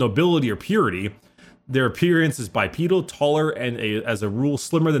store of nobility or purity. Their appearance is bipedal, taller, and as a rule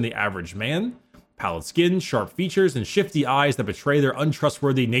slimmer than the average man. Pallid skin, sharp features, and shifty eyes that betray their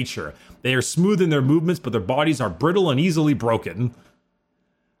untrustworthy nature. They are smooth in their movements, but their bodies are brittle and easily broken.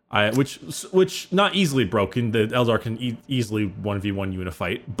 Which not easily broken. The Eldar can easily 1v1 you in a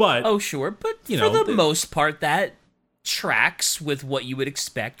fight, but... Oh, sure, but for the most part, that tracks with what you would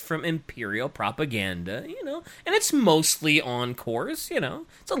expect from Imperial propaganda, and it's mostly on course,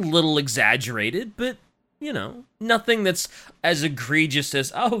 it's a little exaggerated, but, nothing that's as egregious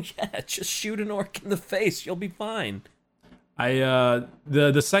as, oh yeah, just shoot an orc in the face, you'll be fine. The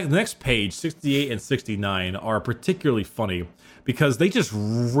next page, 68 and 69, are particularly funny because they just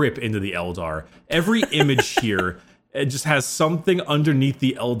rip into the Eldar. Every image here... It just has something underneath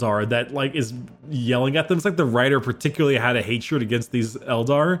the Eldar that is yelling at them. It's like the writer particularly had a hatred against these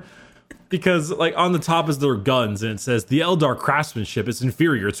Eldar because on the top is their guns and it says the Eldar craftsmanship is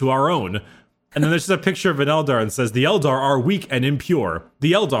inferior to our own. And then there's just a picture of an Eldar and says the Eldar are weak and impure.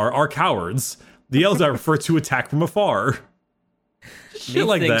 The Eldar are cowards. The Eldar prefer to attack from afar. Shit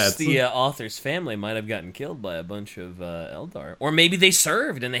like that. The author's family might have gotten killed by a bunch of Eldar, or maybe they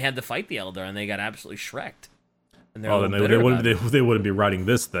served and they had to fight the Eldar and they got absolutely shreked. Then they wouldn't be writing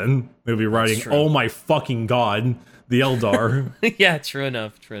this then. They'd be writing, oh my fucking god, the Eldar. Yeah, true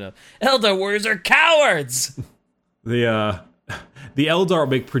enough. Eldar warriors are cowards! The Eldar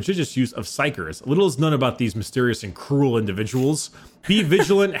make prodigious use of psychers. Little is known about these mysterious and cruel individuals. Be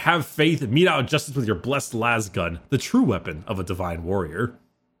vigilant, have faith, mete out justice with your blessed lasgun, the true weapon of a divine warrior.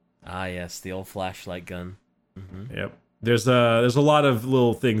 Ah yes, the old flashlight gun. Mm-hmm. Yep. There's a lot of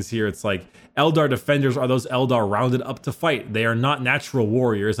little things here. It's like Eldar defenders are those Eldar rounded up to fight. They are not natural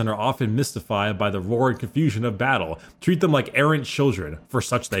warriors and are often mystified by the roar and confusion of battle. Treat them like errant children, for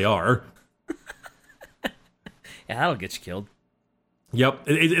such they are. Yeah, that'll get you killed. Yep.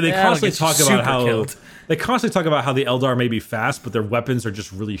 They constantly talk about how the Eldar may be fast, but their weapons are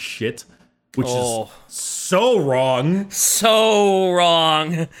just really shit, which is so wrong. So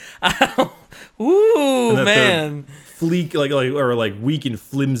wrong. Ooh, man. Weak and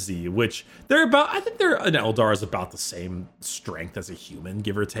flimsy, which they're about. I think an Eldar is about the same strength as a human,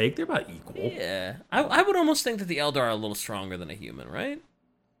 give or take. They're about equal. Yeah, I would almost think that the Eldar are a little stronger than a human, right?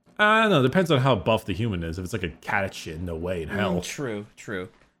 I don't know. Depends on how buff the human is. If it's like a Catachin, no way in hell. True.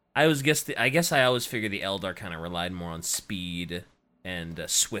 I guess I always figured the Eldar kind of relied more on speed and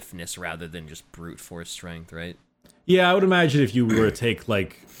swiftness rather than just brute force strength, right? Yeah, I would imagine if you were to take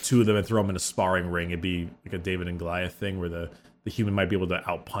two of them and throw them in a sparring ring, it'd be like a David and Goliath thing where the human might be able to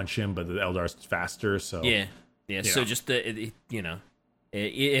outpunch him, but the Eldar's faster. So yeah. So just if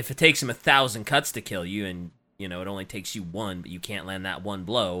it takes him 1,000 cuts to kill you, and You know, it only takes you one, but you can't land that one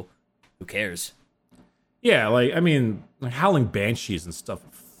blow. Who cares? Yeah, like, I mean, like Howling Banshees and stuff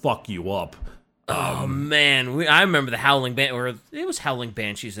fuck you up. Oh man, I remember the Howling or it was Howling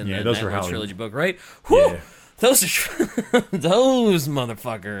Banshees in the those were Nightmare Howling. Trilogy book, right? Whew, Yeah. those are those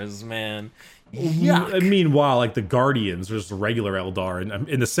motherfuckers, man. Yuck. Meanwhile, like the Guardians, there's the regular Eldar, and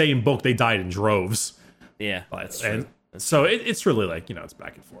in the same book, they died in droves. Yeah, that's true. And so it's really like, you know, it's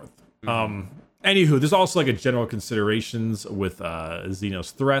back and forth. Anywho, there's also like a general considerations with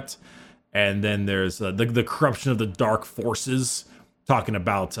Xenos threat, and then there's the corruption of the dark forces, talking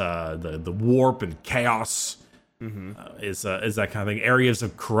about the warp and chaos. Is that kind of thing. Areas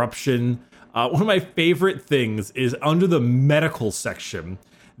of corruption. One of my favorite things is under the medical section.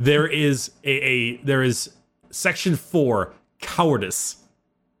 There is there is section 4, cowardice.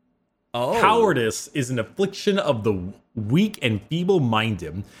 Oh, Cowardice is an affliction of the weak and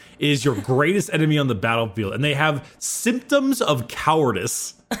feeble-minded. It is your greatest enemy on the battlefield, and they have symptoms of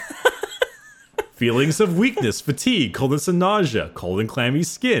cowardice. Feelings of weakness, fatigue, coldness and nausea, cold and clammy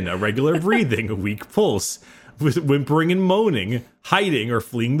skin, irregular breathing, a weak pulse, whimpering and moaning, hiding or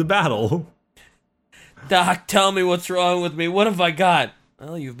fleeing the battle. Doc, tell me what's wrong with me. What have I got?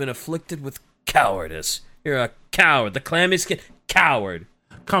 Well, you've been afflicted with cowardice. You're a coward. The clammy skin, coward.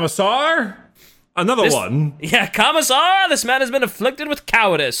 Commissar? Another one. Yeah, Commissar, this man has been afflicted with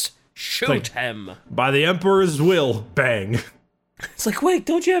cowardice. Shoot him. By the Emperor's will, bang. It's like, wait,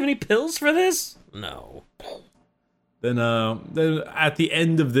 don't you have any pills for this? No. Then at the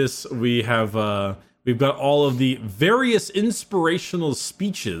end of this, we have we've got all of the various inspirational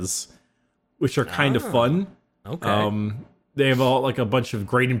speeches, which are kind of fun. Okay. They have all like a bunch of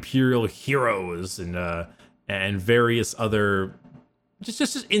great Imperial heroes and various other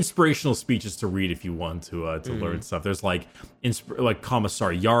just inspirational speeches to read if you want to learn stuff. There's like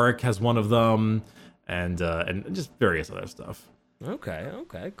Commissar Yarrick has one of them, and just various other stuff.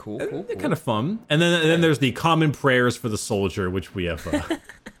 Okay, cool. They're kind of fun. And then there's the common prayers for the soldier, which we have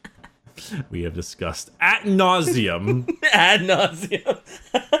we have discussed ad nauseum. Ad nauseum.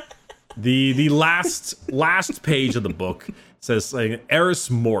 The last page of the book says like, Eris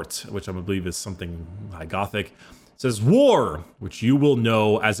Mort, which I believe is something high Gothic, says war, which you will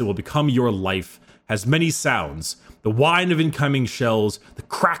know as it will become your life, has many sounds. The whine of incoming shells, the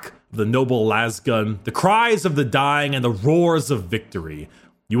crack of the noble lasgun, the cries of the dying, and the roars of victory.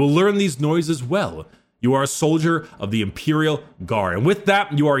 You will learn these noises well. You are a soldier of the Imperial Guard, and with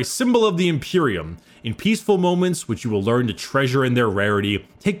that, you are a symbol of the Imperium. In peaceful moments, which you will learn to treasure in their rarity,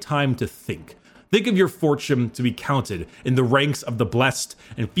 take time to think. Think of your fortune to be counted in the ranks of the blessed,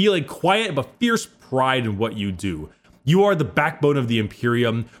 and feel a quiet but fierce pride in what you do. You are the backbone of the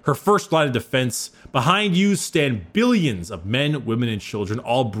Imperium, her first line of defense. Behind you stand billions of men, women, and children,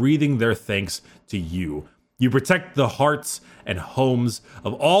 all breathing their thanks to you. You protect the hearts and homes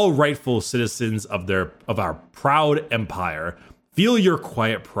of all rightful citizens of our proud empire. Feel your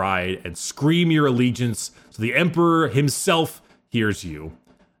quiet pride and scream your allegiance so the Emperor himself hears you.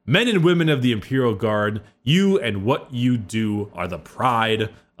 Men and women of the Imperial Guard, you and what you do are the pride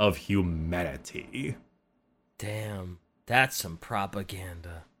of humanity. Damn, that's some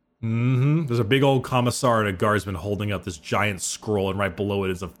propaganda. There's a big old commissar and a guardsman holding up this giant scroll, and right below it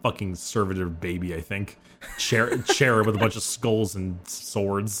is a fucking conservative baby, I think. Cherub with a bunch of skulls and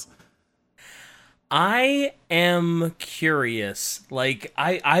swords. I am curious. Like,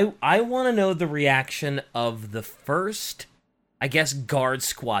 I want to know the reaction of the first, I guess, guard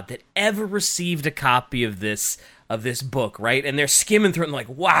squad that ever received a copy of this book, right? And they're skimming through it and like,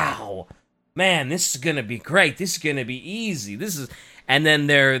 wow, man, this is gonna be great. This is gonna be easy. And then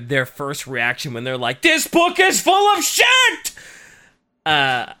their first reaction when they're like, this book is full of shit!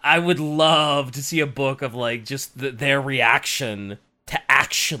 I would love to see a book of, like, just their reaction to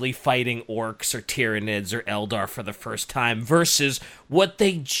actually fighting orcs or Tyranids or Eldar for the first time versus what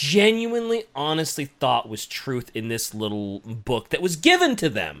they genuinely, honestly thought was truth in this little book that was given to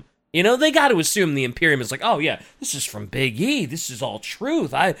them. You know, they got to assume the Imperium is like, oh yeah, this is from Big E. This is all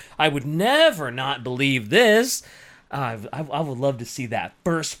truth. I would never not believe this. I would love to see that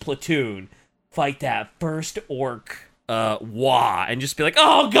first platoon fight that first orc Wah, and just be like,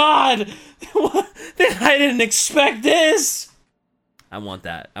 oh god, I didn't expect this. I want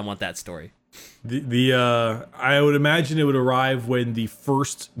that story. I would imagine it would arrive when the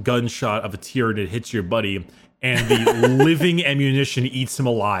first gunshot of a Tyranid hits your buddy, and the living ammunition eats him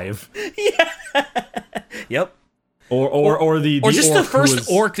alive. Yeah. Yep. Or just orc the first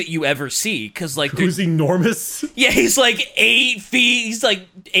orc that you ever see, because like who's enormous. Yeah, he's like 8 feet. He's like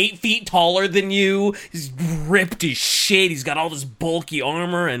 8 feet taller than you. He's ripped as shit. He's got all this bulky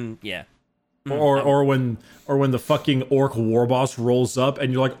armor, and yeah. Or when the fucking orc war boss rolls up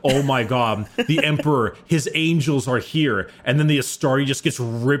and you're like, oh my god, the Emperor, his angels are here, and then the Astari just gets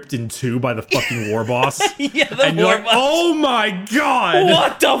ripped in two by the fucking war boss. Yeah, and you're like, oh my god,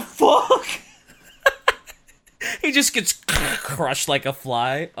 what the fuck? He just gets crushed like a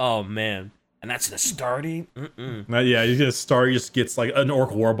fly. Oh man. And that's an Astari? Yeah, he's gonna Astari just gets like an orc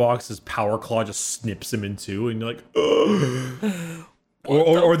war boss, his power claw just snips him in two, and you're like, ugh.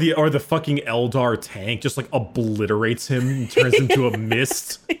 Or the fucking Eldar tank just like obliterates him and turns him to a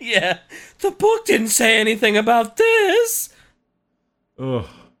mist. Yeah. The book didn't say anything about this. Ugh.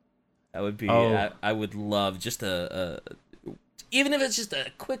 That would be Oh. I would love just a even if it's just a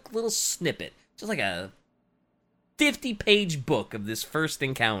quick little snippet, just like a 50-page book of this first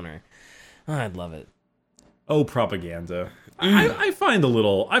encounter. Oh, I'd love it. Oh, propaganda. I find a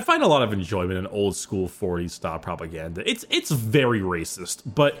lot of enjoyment in old school 40s style propaganda. It's very racist,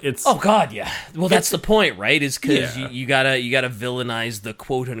 but it's Oh god, yeah. Well, that's the point, right? Is because Yeah. you gotta villainize the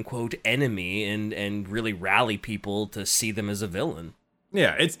quote unquote enemy and really rally people to see them as a villain.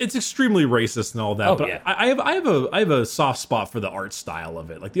 yeah, it's extremely racist and all that. Oh, but yeah. I have a soft spot for the art style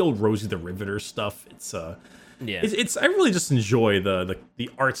of it, like the old Rosie the Riveter stuff. Yeah. It's I really just enjoy the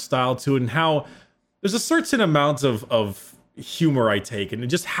art style to it, and how there's a certain amount of humor I take, and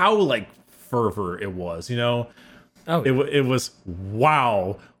just how like fervor it was, you know. Oh, It was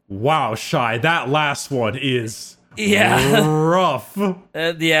wow, Shy. That last one is Yeah. rough.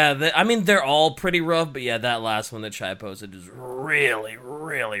 I mean, they're all pretty rough, but yeah, that last one that Chai posted is really,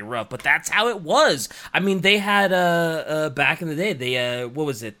 really rough. But that's how it was. I mean, they had back in the day, they what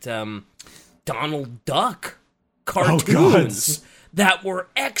was it? Donald Duck cartoons that were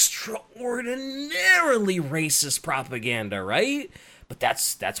extraordinarily racist propaganda, right? But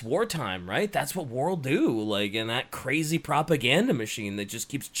that's wartime, right? That's what war will do, like, in that crazy propaganda machine that just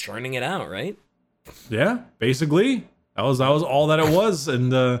keeps churning it out, right? Yeah, basically that was all that it was.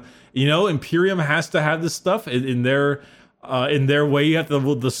 And you know, Imperium has to have this stuff in their way. You have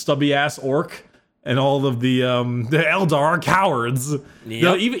the stubby ass orc and all of the Eldar are cowards. You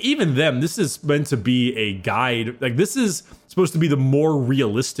know, even them. This is meant to be a guide. Like, this is supposed to be the more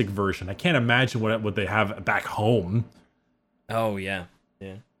realistic version. I can't imagine what they have back home. Oh yeah,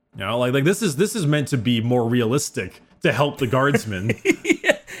 yeah. You know, like this is meant to be more realistic to help the guardsmen.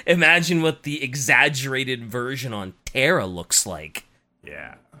 Imagine what the exaggerated version on Terra looks like.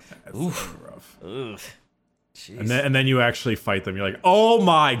 Yeah, that's rough. Ugh. Jeez. And then you actually fight them. You're like, oh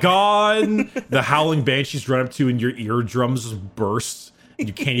my god! The howling banshees run up to you, and your eardrums just burst. And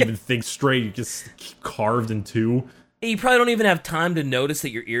you can't even think straight. You just carved in two. You probably don't even have time to notice that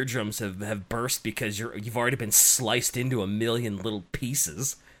your eardrums have burst because you've already been sliced into a million little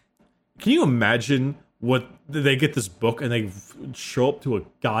pieces. Can you imagine what they get this book and they show up to a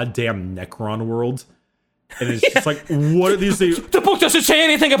goddamn Necron world? And it's just like, what are these things? The book doesn't say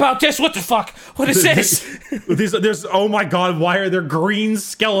anything about this. What the fuck? What is this? There's oh my god, why are there green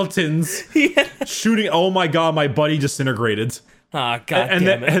skeletons shooting? Oh my god, my buddy disintegrated. Ah, god And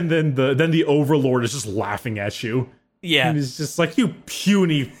damn then, it. then the Overlord is just laughing at you. Yeah. And he's just like, you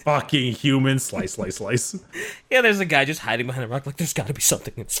puny fucking human. Slice, slice, slice. Yeah, there's a guy just hiding behind a rock like, there's gotta be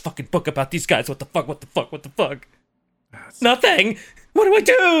something in this fucking book about these guys. What the fuck? What the fuck? What the fuck? Nothing! What do I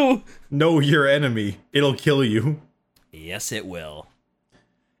do? Know your enemy. It'll kill you. Yes, it will.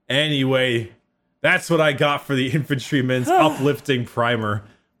 Anyway, that's what I got for the Infantryman's uplifting primer.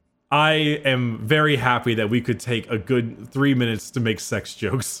 I am very happy that we could take a good 3 minutes to make sex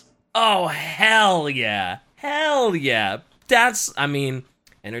jokes. Oh, hell yeah. Hell yeah. That's, I mean,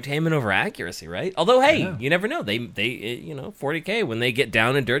 entertainment over accuracy, right? Although, hey, you never know. They, you know, 40K, when they get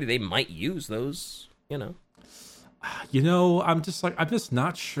down and dirty, they might use those, you know. You know, I'm just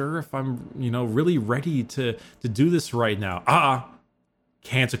not sure if I'm, you know, really ready to do this right now.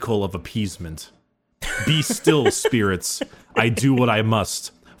 Canticle of appeasement. Be still, spirits. I do what I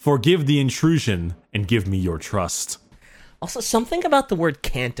must. Forgive the intrusion and give me your trust. Also, something about the word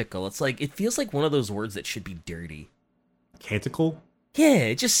canticle. It's like, it feels like one of those words that should be dirty. Canticle? Yeah,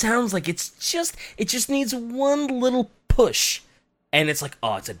 it just sounds like it just needs one little push. And it's like,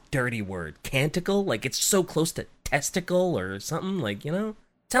 oh, it's a dirty word. Canticle? Like, it's so close to testicle or something, like, you know?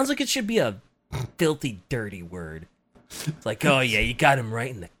 Sounds like it should be a filthy, dirty word. It's like, oh yeah, you got him right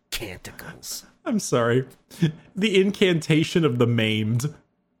in the canticles. I'm sorry. The incantation of the maimed.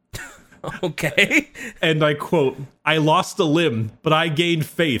 Okay. And I quote, I lost a limb, but I gained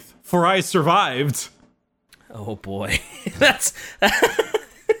faith, for I survived. Oh boy. That's...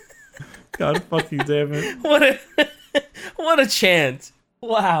 God fucking damn it. What a chant.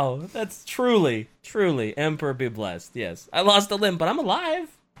 Wow. That's truly, Emperor be blessed. Yes. I lost a limb, but I'm alive.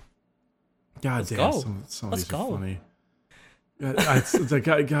 God damn, go. some of Let's these are go. funny. It's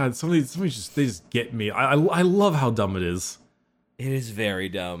like, God, some of these just get me. I love how dumb it is. It is very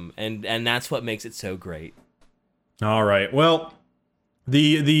dumb, and that's what makes it so great. All right, well,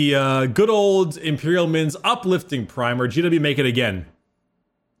 the good old Imperial Min's uplifting primer. GW, make it again,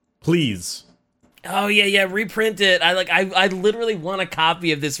 please. Oh yeah, reprint it. I literally want a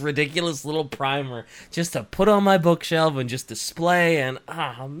copy of this ridiculous little primer just to put on my bookshelf and just display. And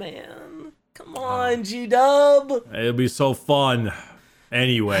man, come on, G-Dub. It'll be so fun.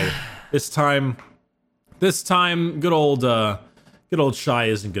 Anyway, this time, good old Shy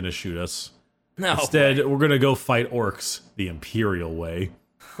isn't gonna shoot us. No. Instead, we're gonna go fight orcs the Imperial way.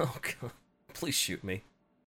 Oh God, please shoot me.